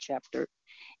 37th chapter,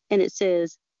 and it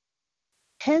says,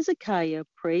 Hezekiah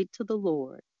prayed to the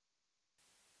Lord.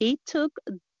 He took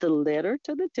the letter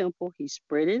to the temple, he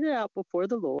spread it out before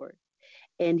the Lord,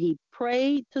 and he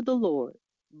prayed to the Lord,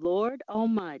 Lord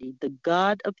Almighty, the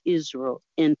God of Israel,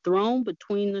 enthroned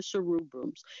between the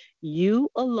cherubims, you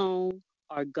alone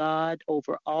are God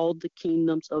over all the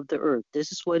kingdoms of the earth.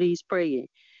 This is what he's praying.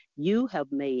 You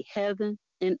have made heaven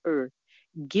and earth.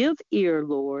 Give ear,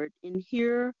 Lord, and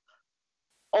hear.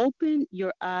 Open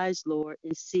your eyes, Lord,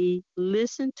 and see.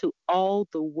 Listen to all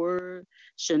the word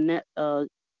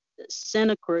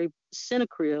Sennacherib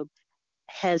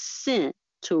has sent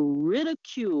to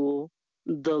ridicule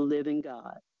the living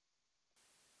God.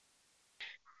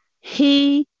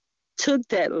 He took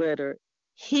that letter.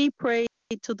 He prayed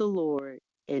to the Lord,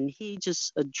 and he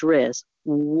just addressed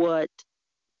what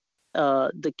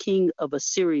the king of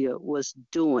Assyria was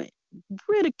doing,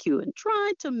 ridiculing,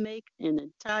 trying to make an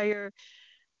entire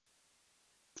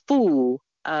fool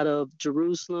out of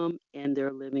Jerusalem and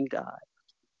their living God.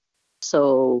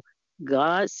 So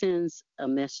God sends a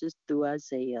message through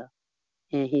Isaiah,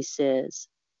 and he says,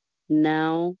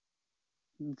 now,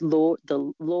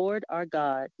 the Lord our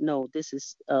God, no, this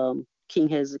is King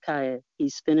Hezekiah.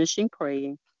 He's finishing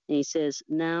praying, and he says,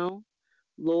 now,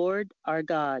 Lord our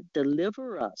God,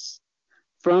 deliver us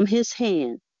from his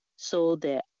hand, so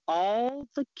that all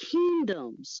the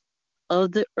kingdoms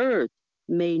of the earth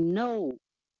may know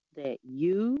that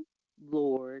you,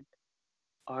 Lord,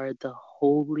 are the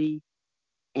holy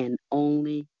and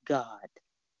only God.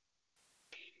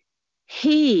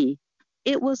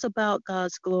 It was about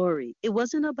God's glory. It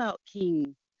wasn't about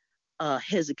King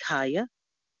Hezekiah.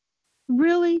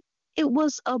 Really, it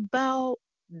was about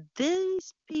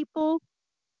these people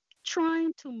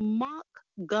trying to mock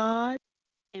God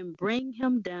and bring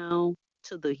him down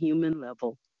to the human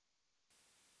level.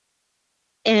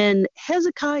 And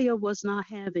Hezekiah was not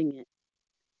having it.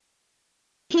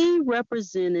 He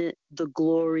represented the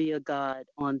glory of God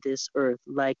on this earth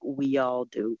like we all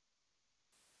do.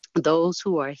 Those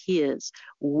who are his,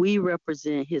 we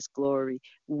represent his glory.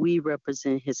 We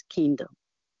represent his kingdom.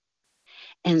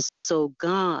 And so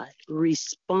God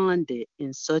responded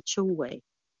in such a way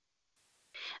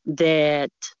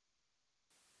that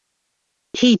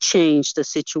he changed the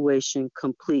situation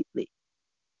completely.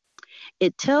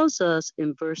 It tells us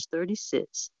in verse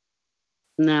 36,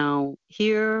 now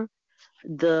here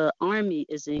the army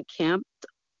is encamped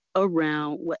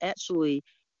around, well, actually,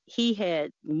 he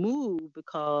had moved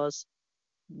because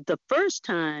the first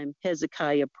time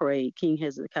King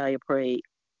Hezekiah prayed,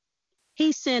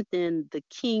 he sent in the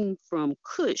king from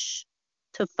Cush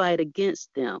to fight against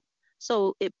them.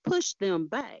 So it pushed them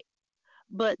back.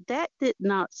 But that did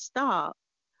not stop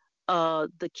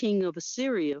the king of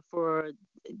Assyria for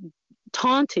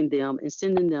taunting them and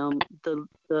sending them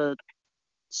the.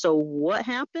 So what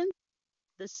happened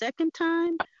the second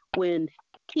time when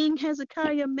King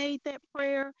Hezekiah made that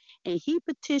prayer and he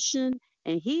petitioned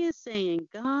and he is saying,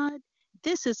 God,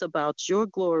 this is about your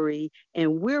glory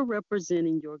and we're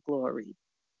representing your glory.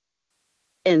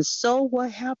 And so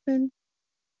what happened?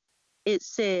 It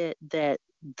said that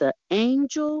the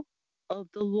angel of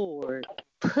the Lord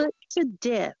put to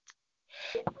death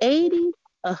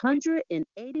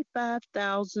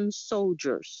 185,000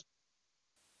 soldiers.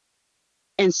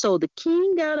 And so the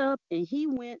king got up and he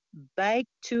went back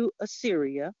to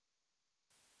Assyria.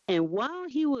 And while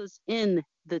he was in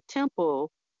the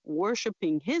temple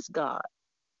worshiping his God,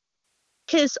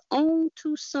 his own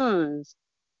two sons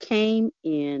came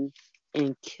in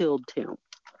and killed him.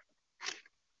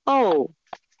 Oh,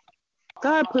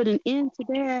 God put an end to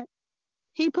that.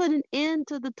 He put an end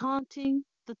to the taunting,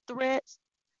 the threats,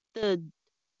 the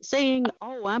saying,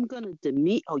 oh, I'm going to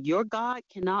demean, oh, your God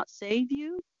cannot save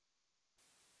you.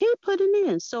 He put an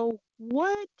end. So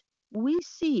what we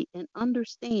see and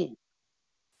understand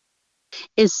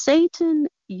is Satan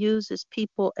uses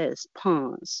people as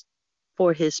pawns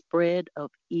for his spread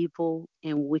of evil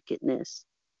and wickedness.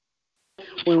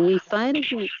 When we fight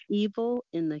against evil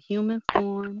in the human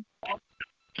form,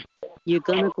 you're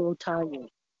going to grow tired.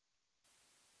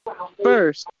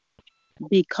 First,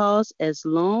 because as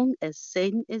long as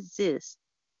Satan exists,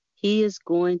 he is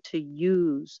going to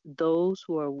use those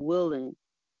who are willing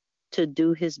to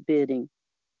do his bidding.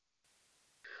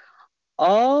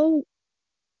 All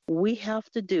we have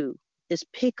to do is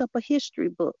pick up a history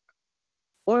book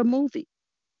or a movie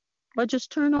or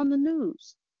just turn on the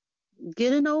news,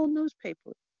 get an old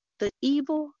newspaper. The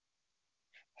evil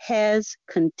has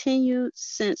continued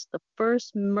since the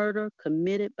first murder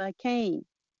committed by Cain.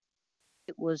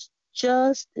 It was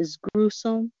just as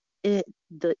gruesome.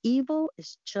 The evil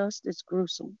is just as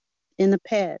gruesome in the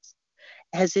past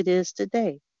as it is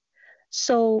today.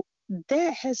 So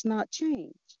that has not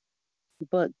changed.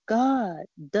 But God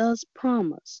does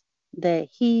promise that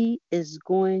he is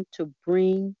going to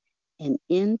bring an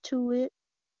end to it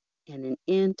and an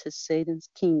end to Satan's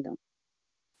kingdom.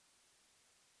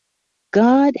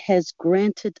 God has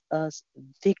granted us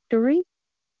victory,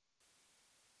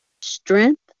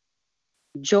 strength,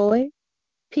 joy,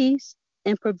 peace,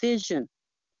 and provision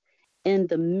in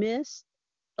the midst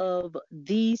of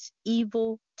these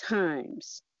evil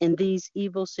times, in these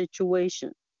evil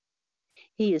situations.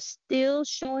 He is still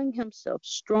showing himself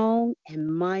strong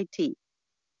and mighty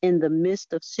in the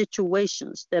midst of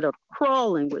situations that are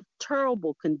crawling with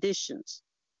terrible conditions.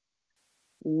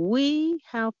 We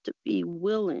have to be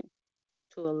willing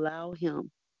to allow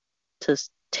him to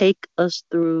take us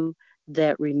through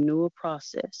that renewal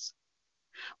process.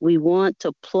 We want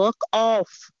to pluck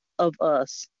off of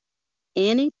us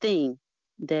anything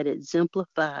that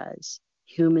exemplifies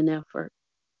human effort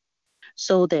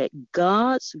so that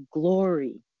God's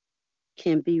glory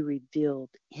can be revealed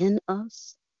in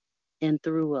us and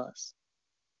through us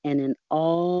and in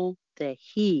all that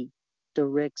He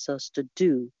directs us to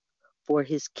do for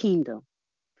His kingdom,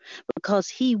 because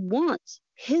He wants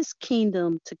His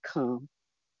kingdom to come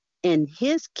and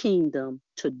His kingdom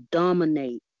to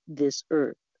dominate this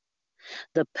earth.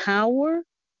 The power,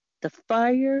 the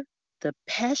fire, the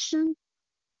passion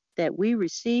that we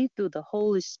receive through the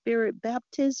Holy Spirit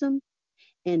baptism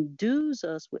endues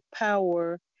us with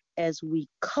power as we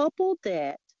couple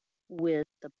that with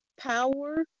the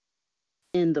power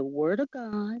in the Word of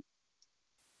God,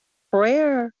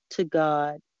 prayer to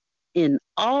God in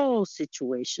all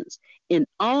situations, in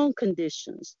all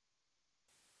conditions,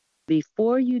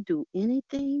 before you do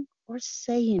anything or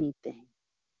say anything,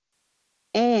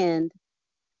 and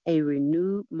a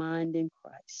renewed mind in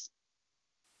Christ.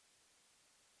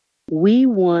 We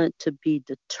want to be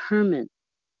determined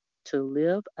to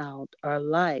live out our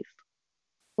life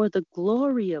for the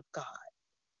glory of God.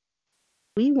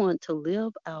 We want to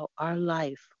live out our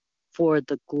life for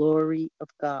the glory of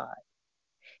God.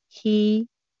 He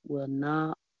will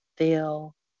not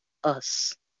fail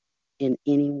us in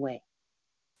any way.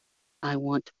 I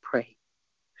want to pray.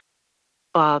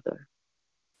 Father,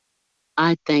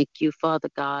 I thank you, Father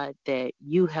God, that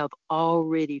you have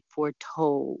already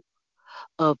foretold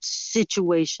of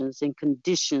situations and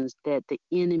conditions that the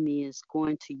enemy is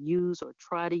going to use or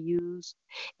try to use.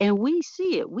 And we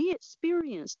see it. We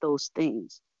experience those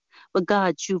things. But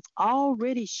God, you've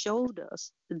already showed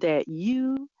us that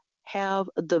you have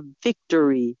the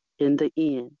victory in the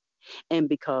end. And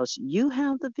because you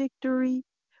have the victory,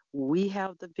 we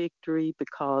have the victory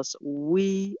because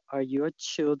we are your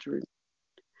children.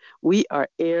 We are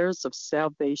heirs of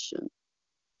salvation,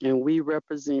 and we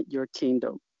represent your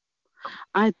kingdom.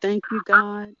 I thank you,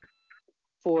 God,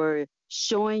 for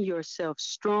showing yourself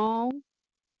strong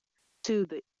to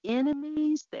the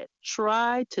enemies that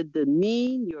try to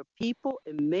demean your people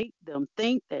and make them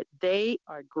think that they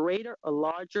are greater or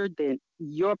larger than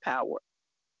your power.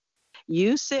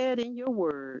 You said in your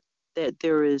word that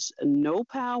there is no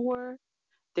power,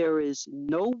 there is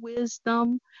no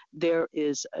wisdom, there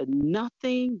is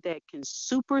nothing that can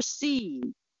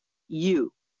supersede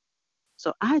you.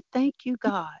 So I thank you,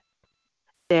 God,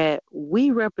 that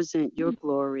we represent your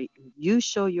glory. You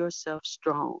show yourself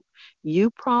strong. You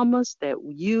promise that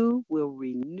you will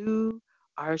renew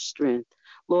our strength.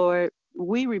 Lord,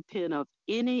 we repent of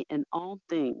any and all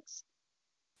things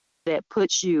that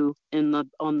puts you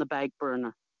on the back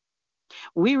burner.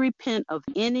 We repent of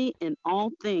any and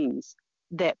all things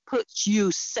that puts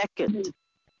you second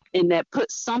and that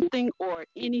puts something or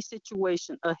any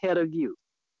situation ahead of you.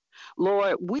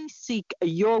 Lord, we seek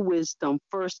your wisdom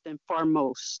first and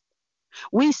foremost.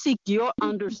 We seek your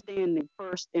understanding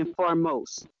first and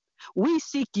foremost. We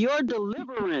seek your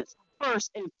deliverance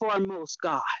first and foremost,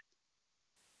 God.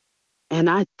 And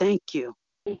I thank you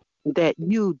that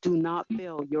you do not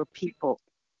fail your people.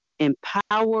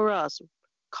 Empower us,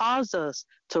 cause us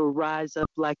to rise up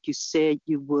like you said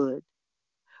you would,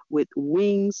 with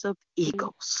wings of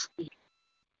eagles.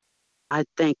 I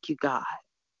thank you, God.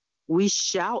 We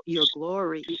shout your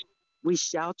glory. We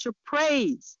shout your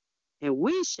praise. And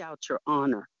we shout your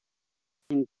honor.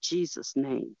 In Jesus'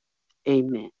 name,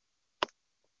 amen.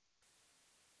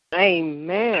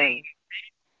 Amen.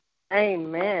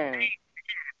 Amen.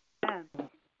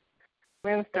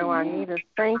 Minister Juanita,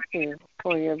 thank you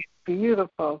for your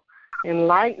beautiful,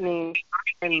 enlightening,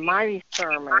 and mighty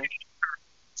sermon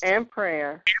and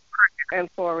prayer, and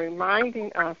for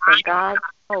reminding us that God's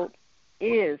hope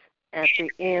is at the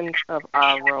end of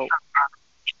our rope.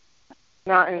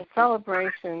 Now, in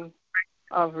celebration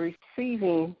of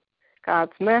receiving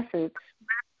God's message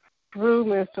through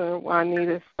Mr.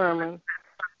 Juanita's sermon,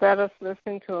 let us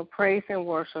listen to a praise and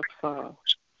worship song.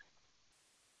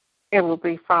 It will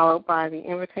be followed by the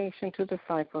invitation to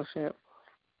discipleship.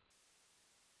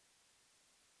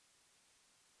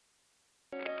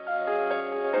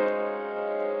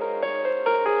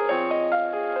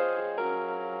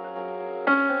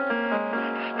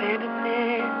 Standing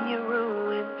in your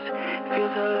ruins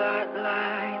feels a lot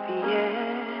like the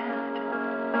end.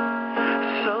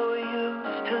 So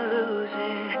used to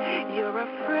losing, you're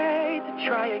afraid to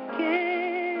try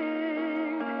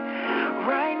again.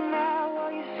 Right now,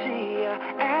 all you see are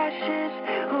ashes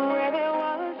where there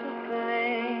was a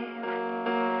flame.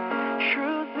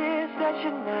 Truth is that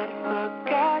you're not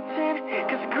forgotten,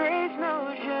 'cause grace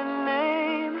knows your name.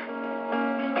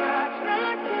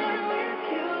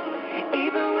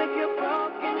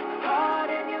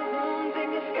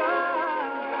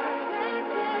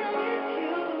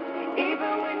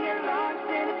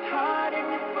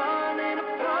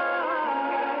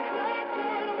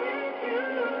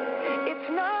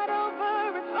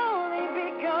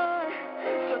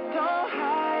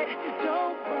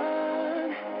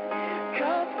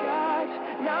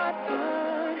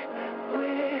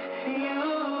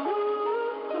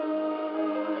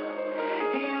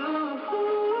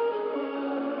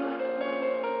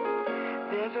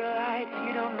 There's a light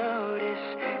you don't notice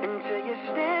until you're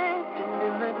standing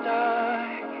in the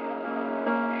dark.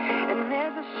 And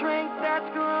there's a strength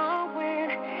that's growing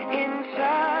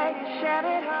inside your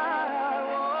shattered heart.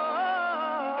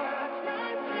 Whoa. God's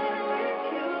not done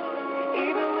with you,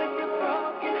 even with your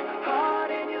broken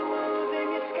heart and your wounds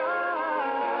and your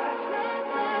scars. God's not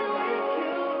done with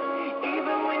you,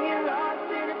 even when you're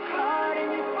lost and it's hard and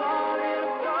you're falling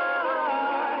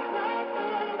apart. God's not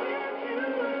done with you.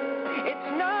 It's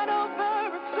not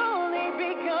over, it's only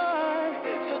begun.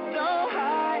 So don't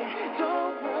hide,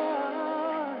 don't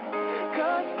run,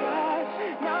 'cause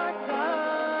God's not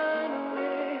done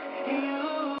with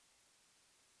you.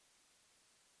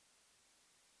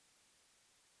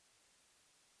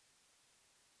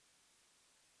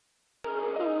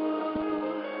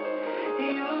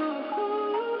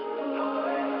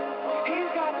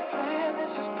 He's got a plan,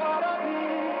 this is part of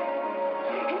it.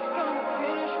 He's gonna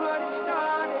finish what he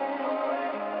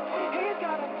started. He's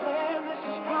got a plan, this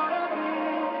is part of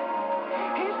it.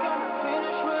 He's gonna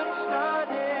finish what he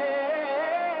started.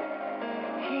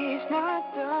 He's not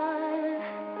done.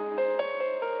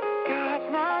 God's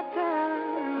not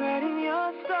done writing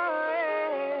your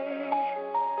story.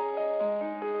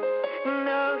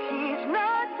 No, he's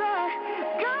not done.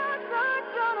 God's not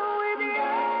done with you.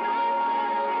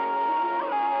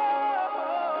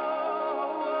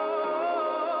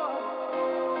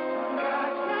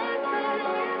 God's not done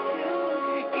with you.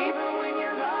 Even when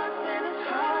you're lost and it's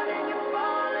hard and you're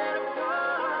falling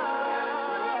apart.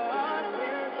 God's not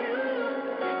with you.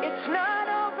 It's not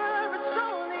over, it's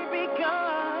only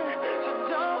begun. So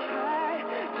don't hide,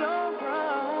 don't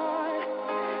run,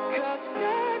 'cause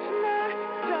God's not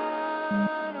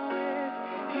done with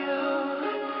you.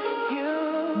 You.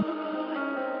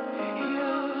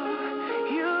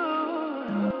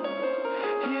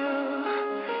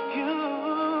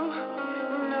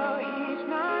 No, he's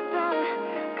not done.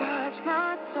 God's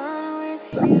not done with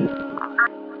you.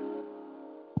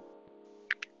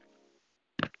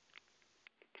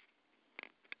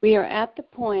 We are at the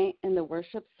point in the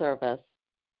worship service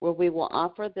where we will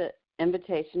offer the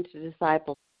invitation to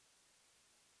discipleship.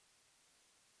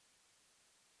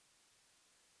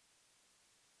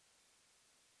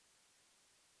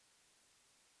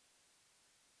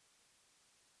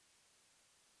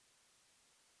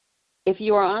 If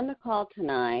you are on the call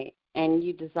tonight and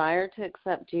you desire to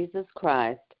accept Jesus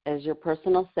Christ as your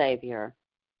personal Savior,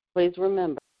 please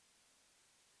remember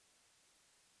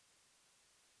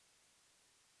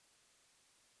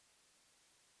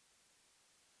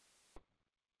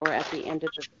or at the end of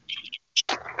the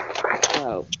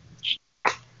road.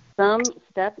 Some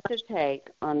steps to take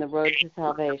on the road to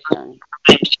salvation.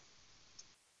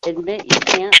 Admit you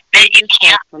can't save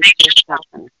yourself from your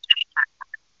sin.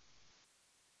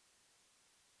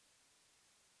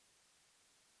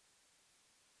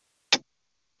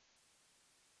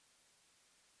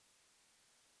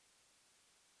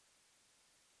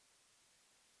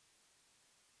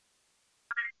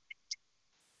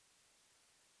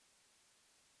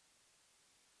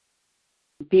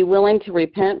 Be willing to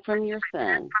repent from your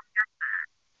sin.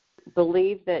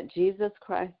 Believe that Jesus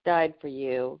Christ died for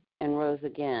you and rose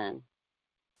again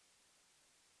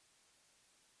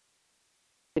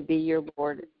to be your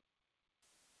Lord.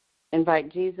 Invite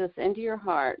Jesus into your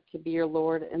heart to be your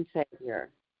Lord and Savior.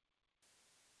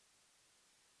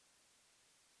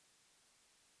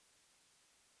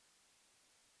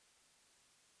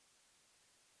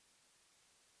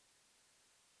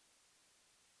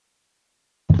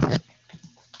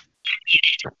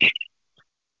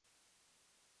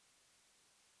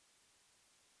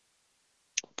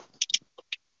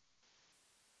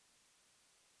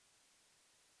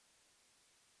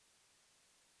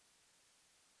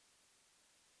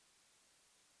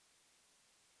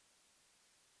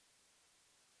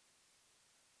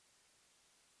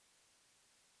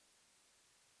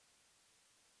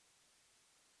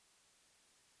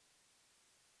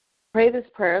 Pray this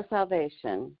prayer of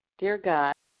salvation. Dear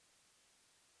God,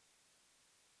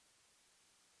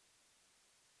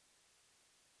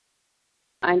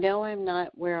 I know I'm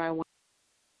not where I want.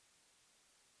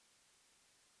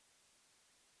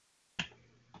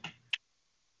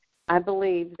 I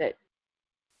believe that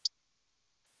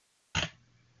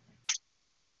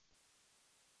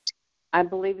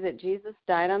Jesus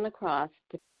died on the cross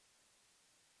to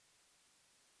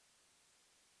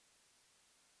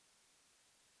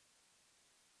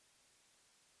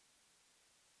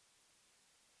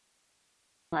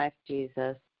life,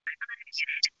 Jesus.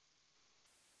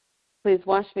 Please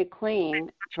wash me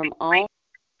clean from all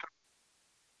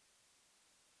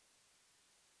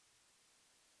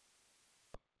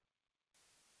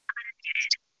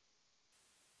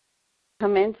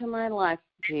Come into my life,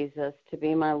 Jesus, to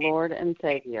be my Lord and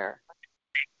Savior.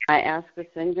 I ask this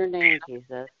in your name,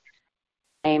 Jesus.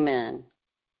 Amen.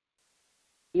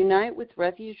 Unite with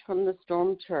Refuge from the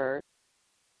Storm Church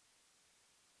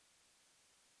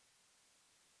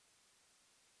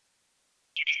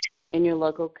in your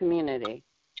local community.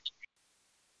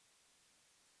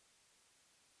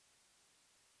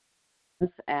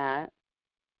 At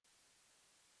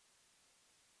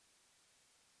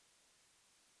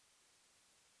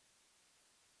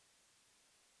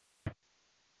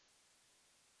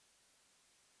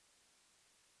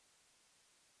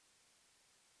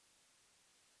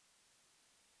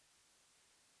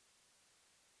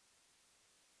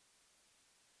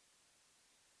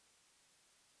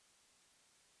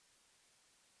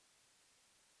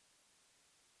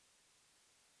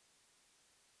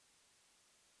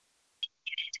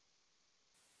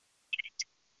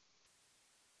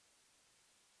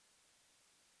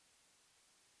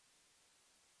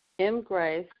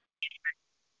mgrace.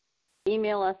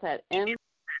 Email us at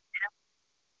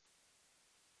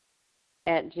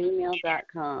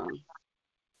m@gmail.com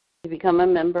to become a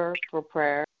member for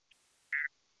prayer.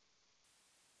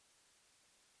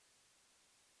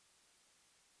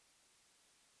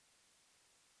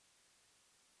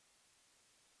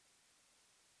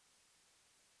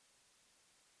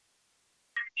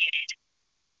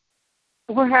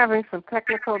 We're having some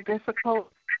technical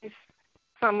difficulties.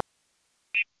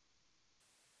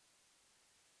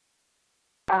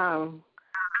 So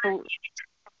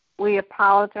we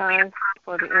apologize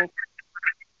for the.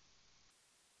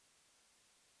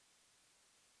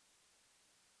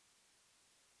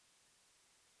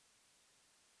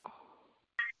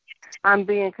 I'm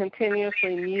being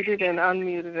continuously muted and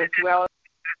unmuted as well.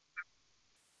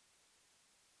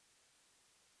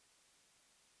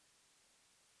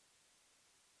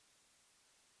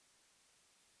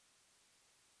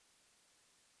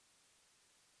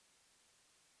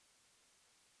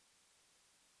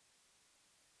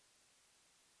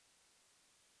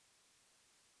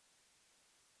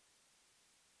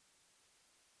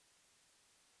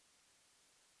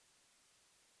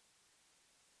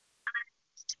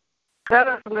 Let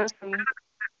us listen.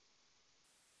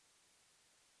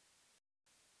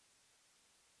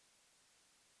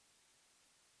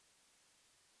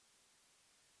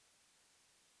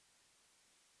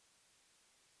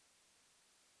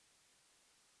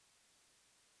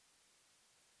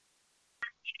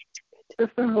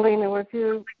 Sister Helena, would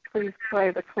you please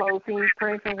play the closing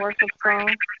praise and worship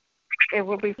song? It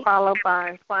will be followed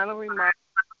by final remarks.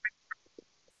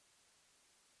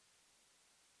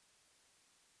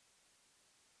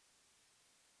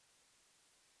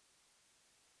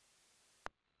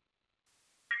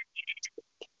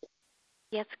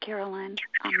 Yes, Carolyn.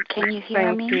 Can you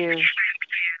hear me? Thank you.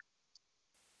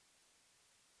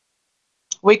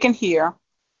 We can hear.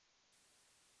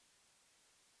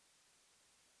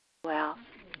 Well,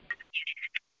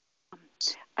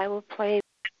 I will play.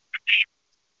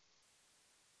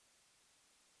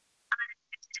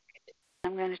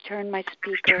 I'm going to turn my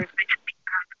speaker.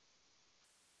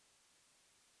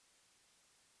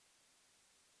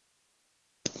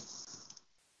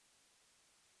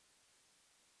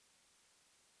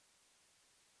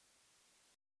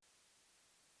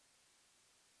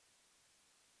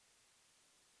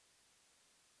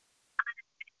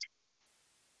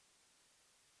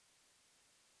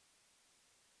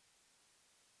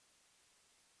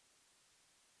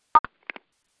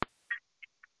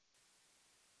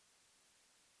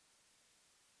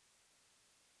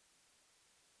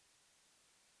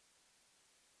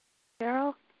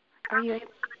 Carol, are you?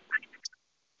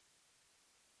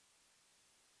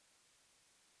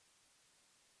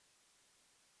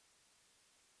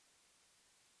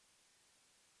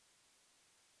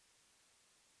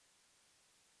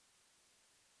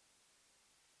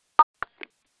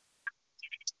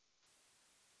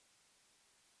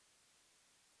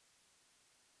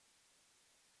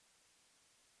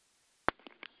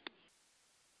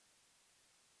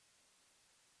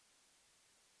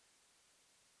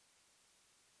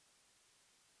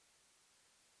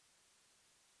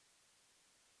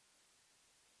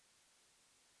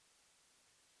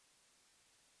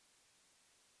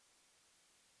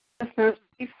 Listeners,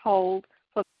 please hold.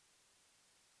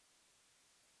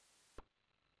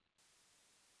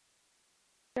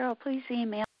 Carol, please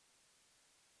email.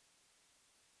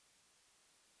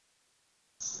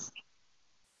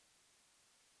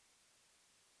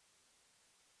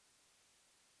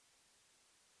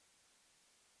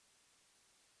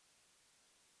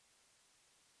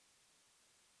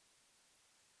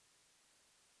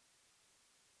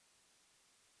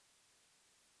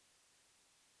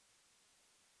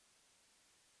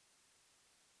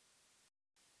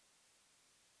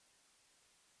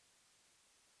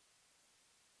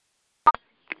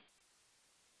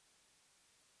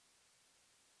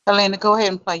 Helena, go ahead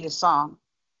and play your song.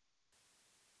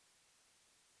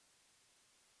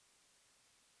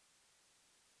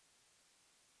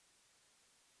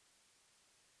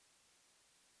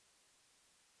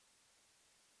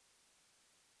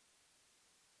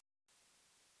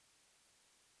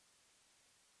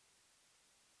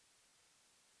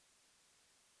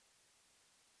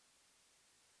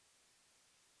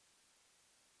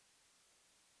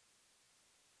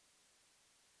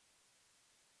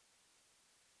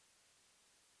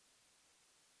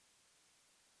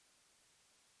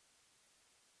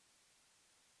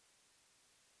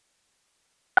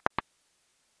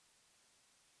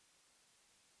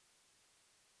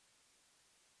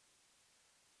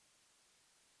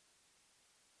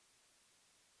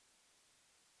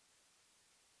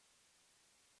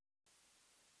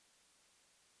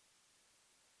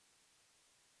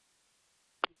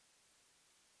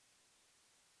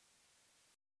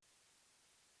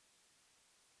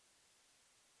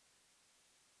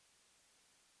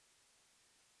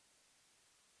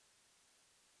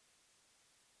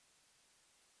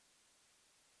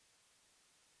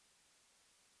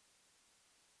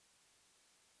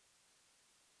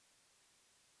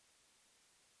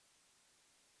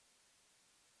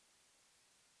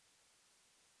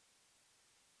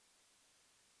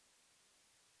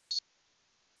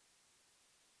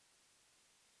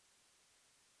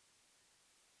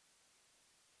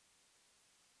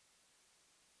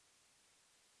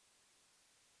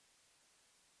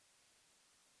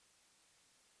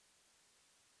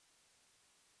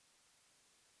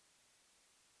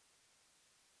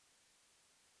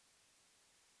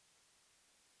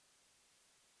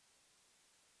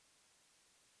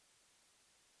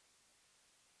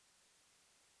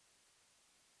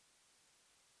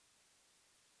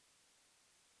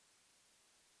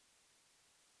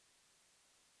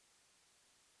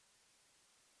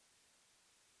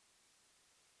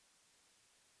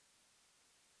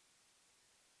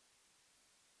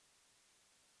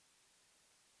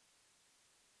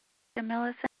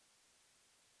 Millicent?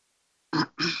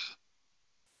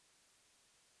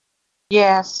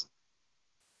 Yes.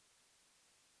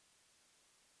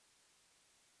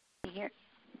 Here.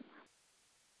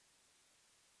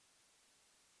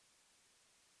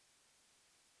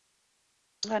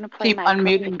 I'm going to play Keep my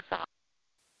unmuting. perfect song.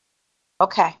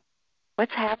 Okay.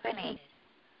 What's happening?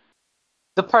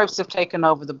 The perps have taken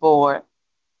over the board.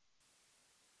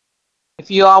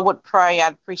 If you all would pray,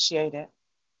 I'd appreciate it.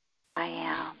 I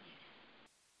am.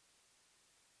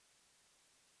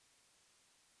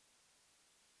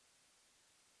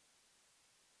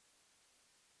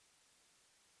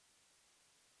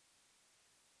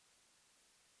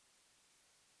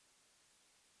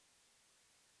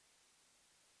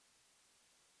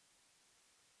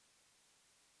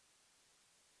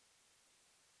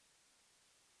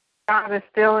 God is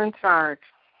still in charge.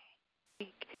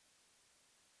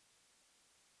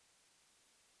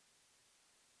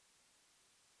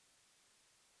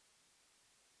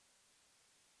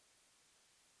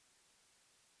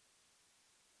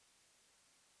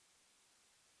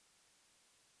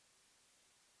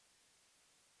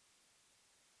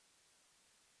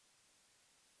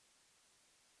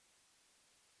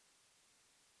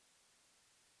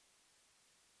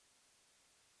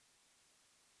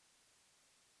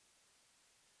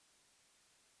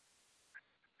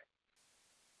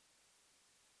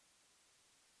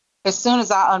 As soon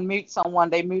as I unmute someone,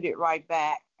 they mute it right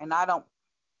back. And I don't.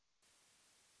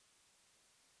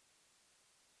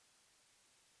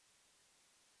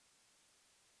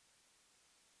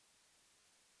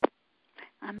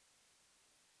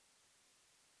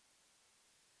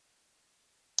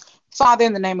 Father,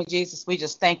 in the name of Jesus, we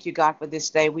just thank you, God, for this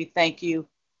day. We thank you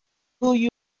who you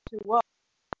are to us.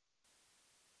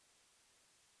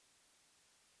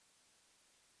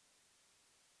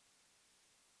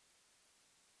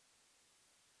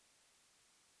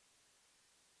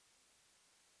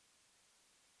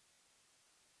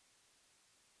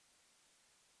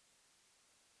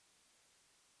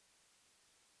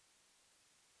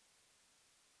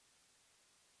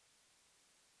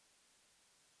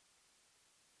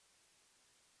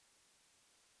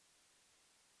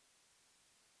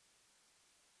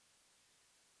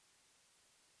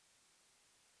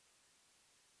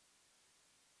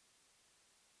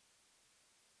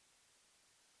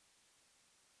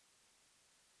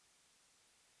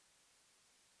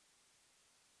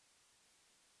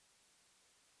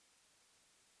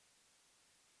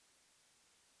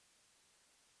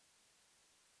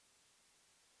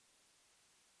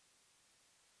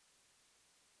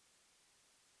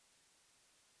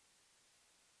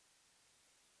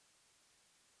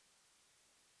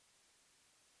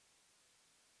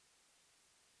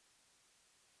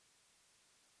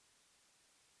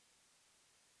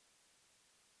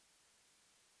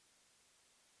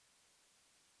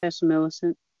 Pastor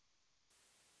Millicent.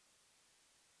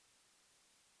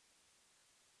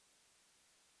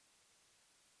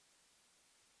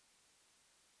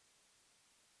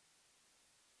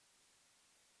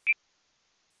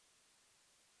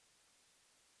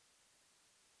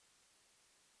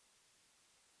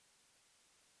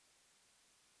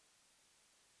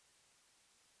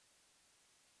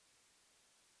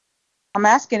 I'm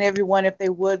asking everyone if they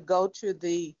would go to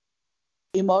the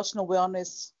emotional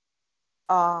wellness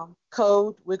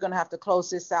code. We're going to have to close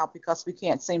this out because we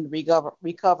can't seem to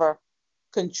recover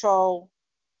control.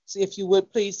 So if you would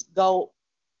please go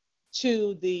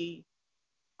to the,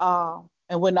 and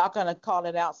we're not going to call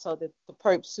it out so that the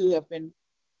perps who have been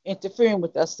interfering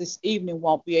with us this evening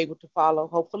won't be able to follow,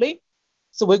 hopefully.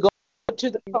 So we're going to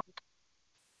the code.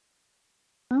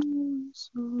 I'm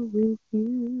so with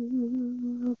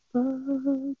you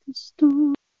about the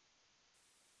storm.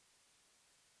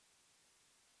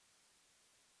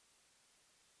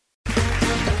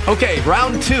 Okay,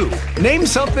 round two. Name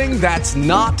something that's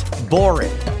not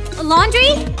boring. A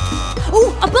laundry?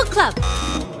 Ooh, a book club.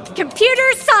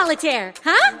 Computer solitaire,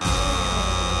 huh?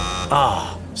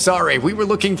 Ah, sorry, we were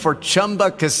looking for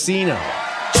Chumba Casino.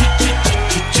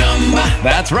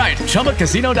 That's right,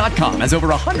 ChumbaCasino.com has over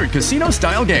 100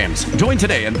 casino-style games. Join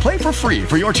today and play for free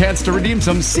for your chance to redeem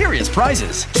some serious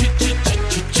prizes.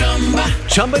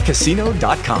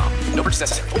 ChumbaCasino.com. No purchase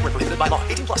necessary. Void where prohibited by law.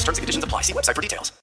 18+ terms and conditions apply. See website for details.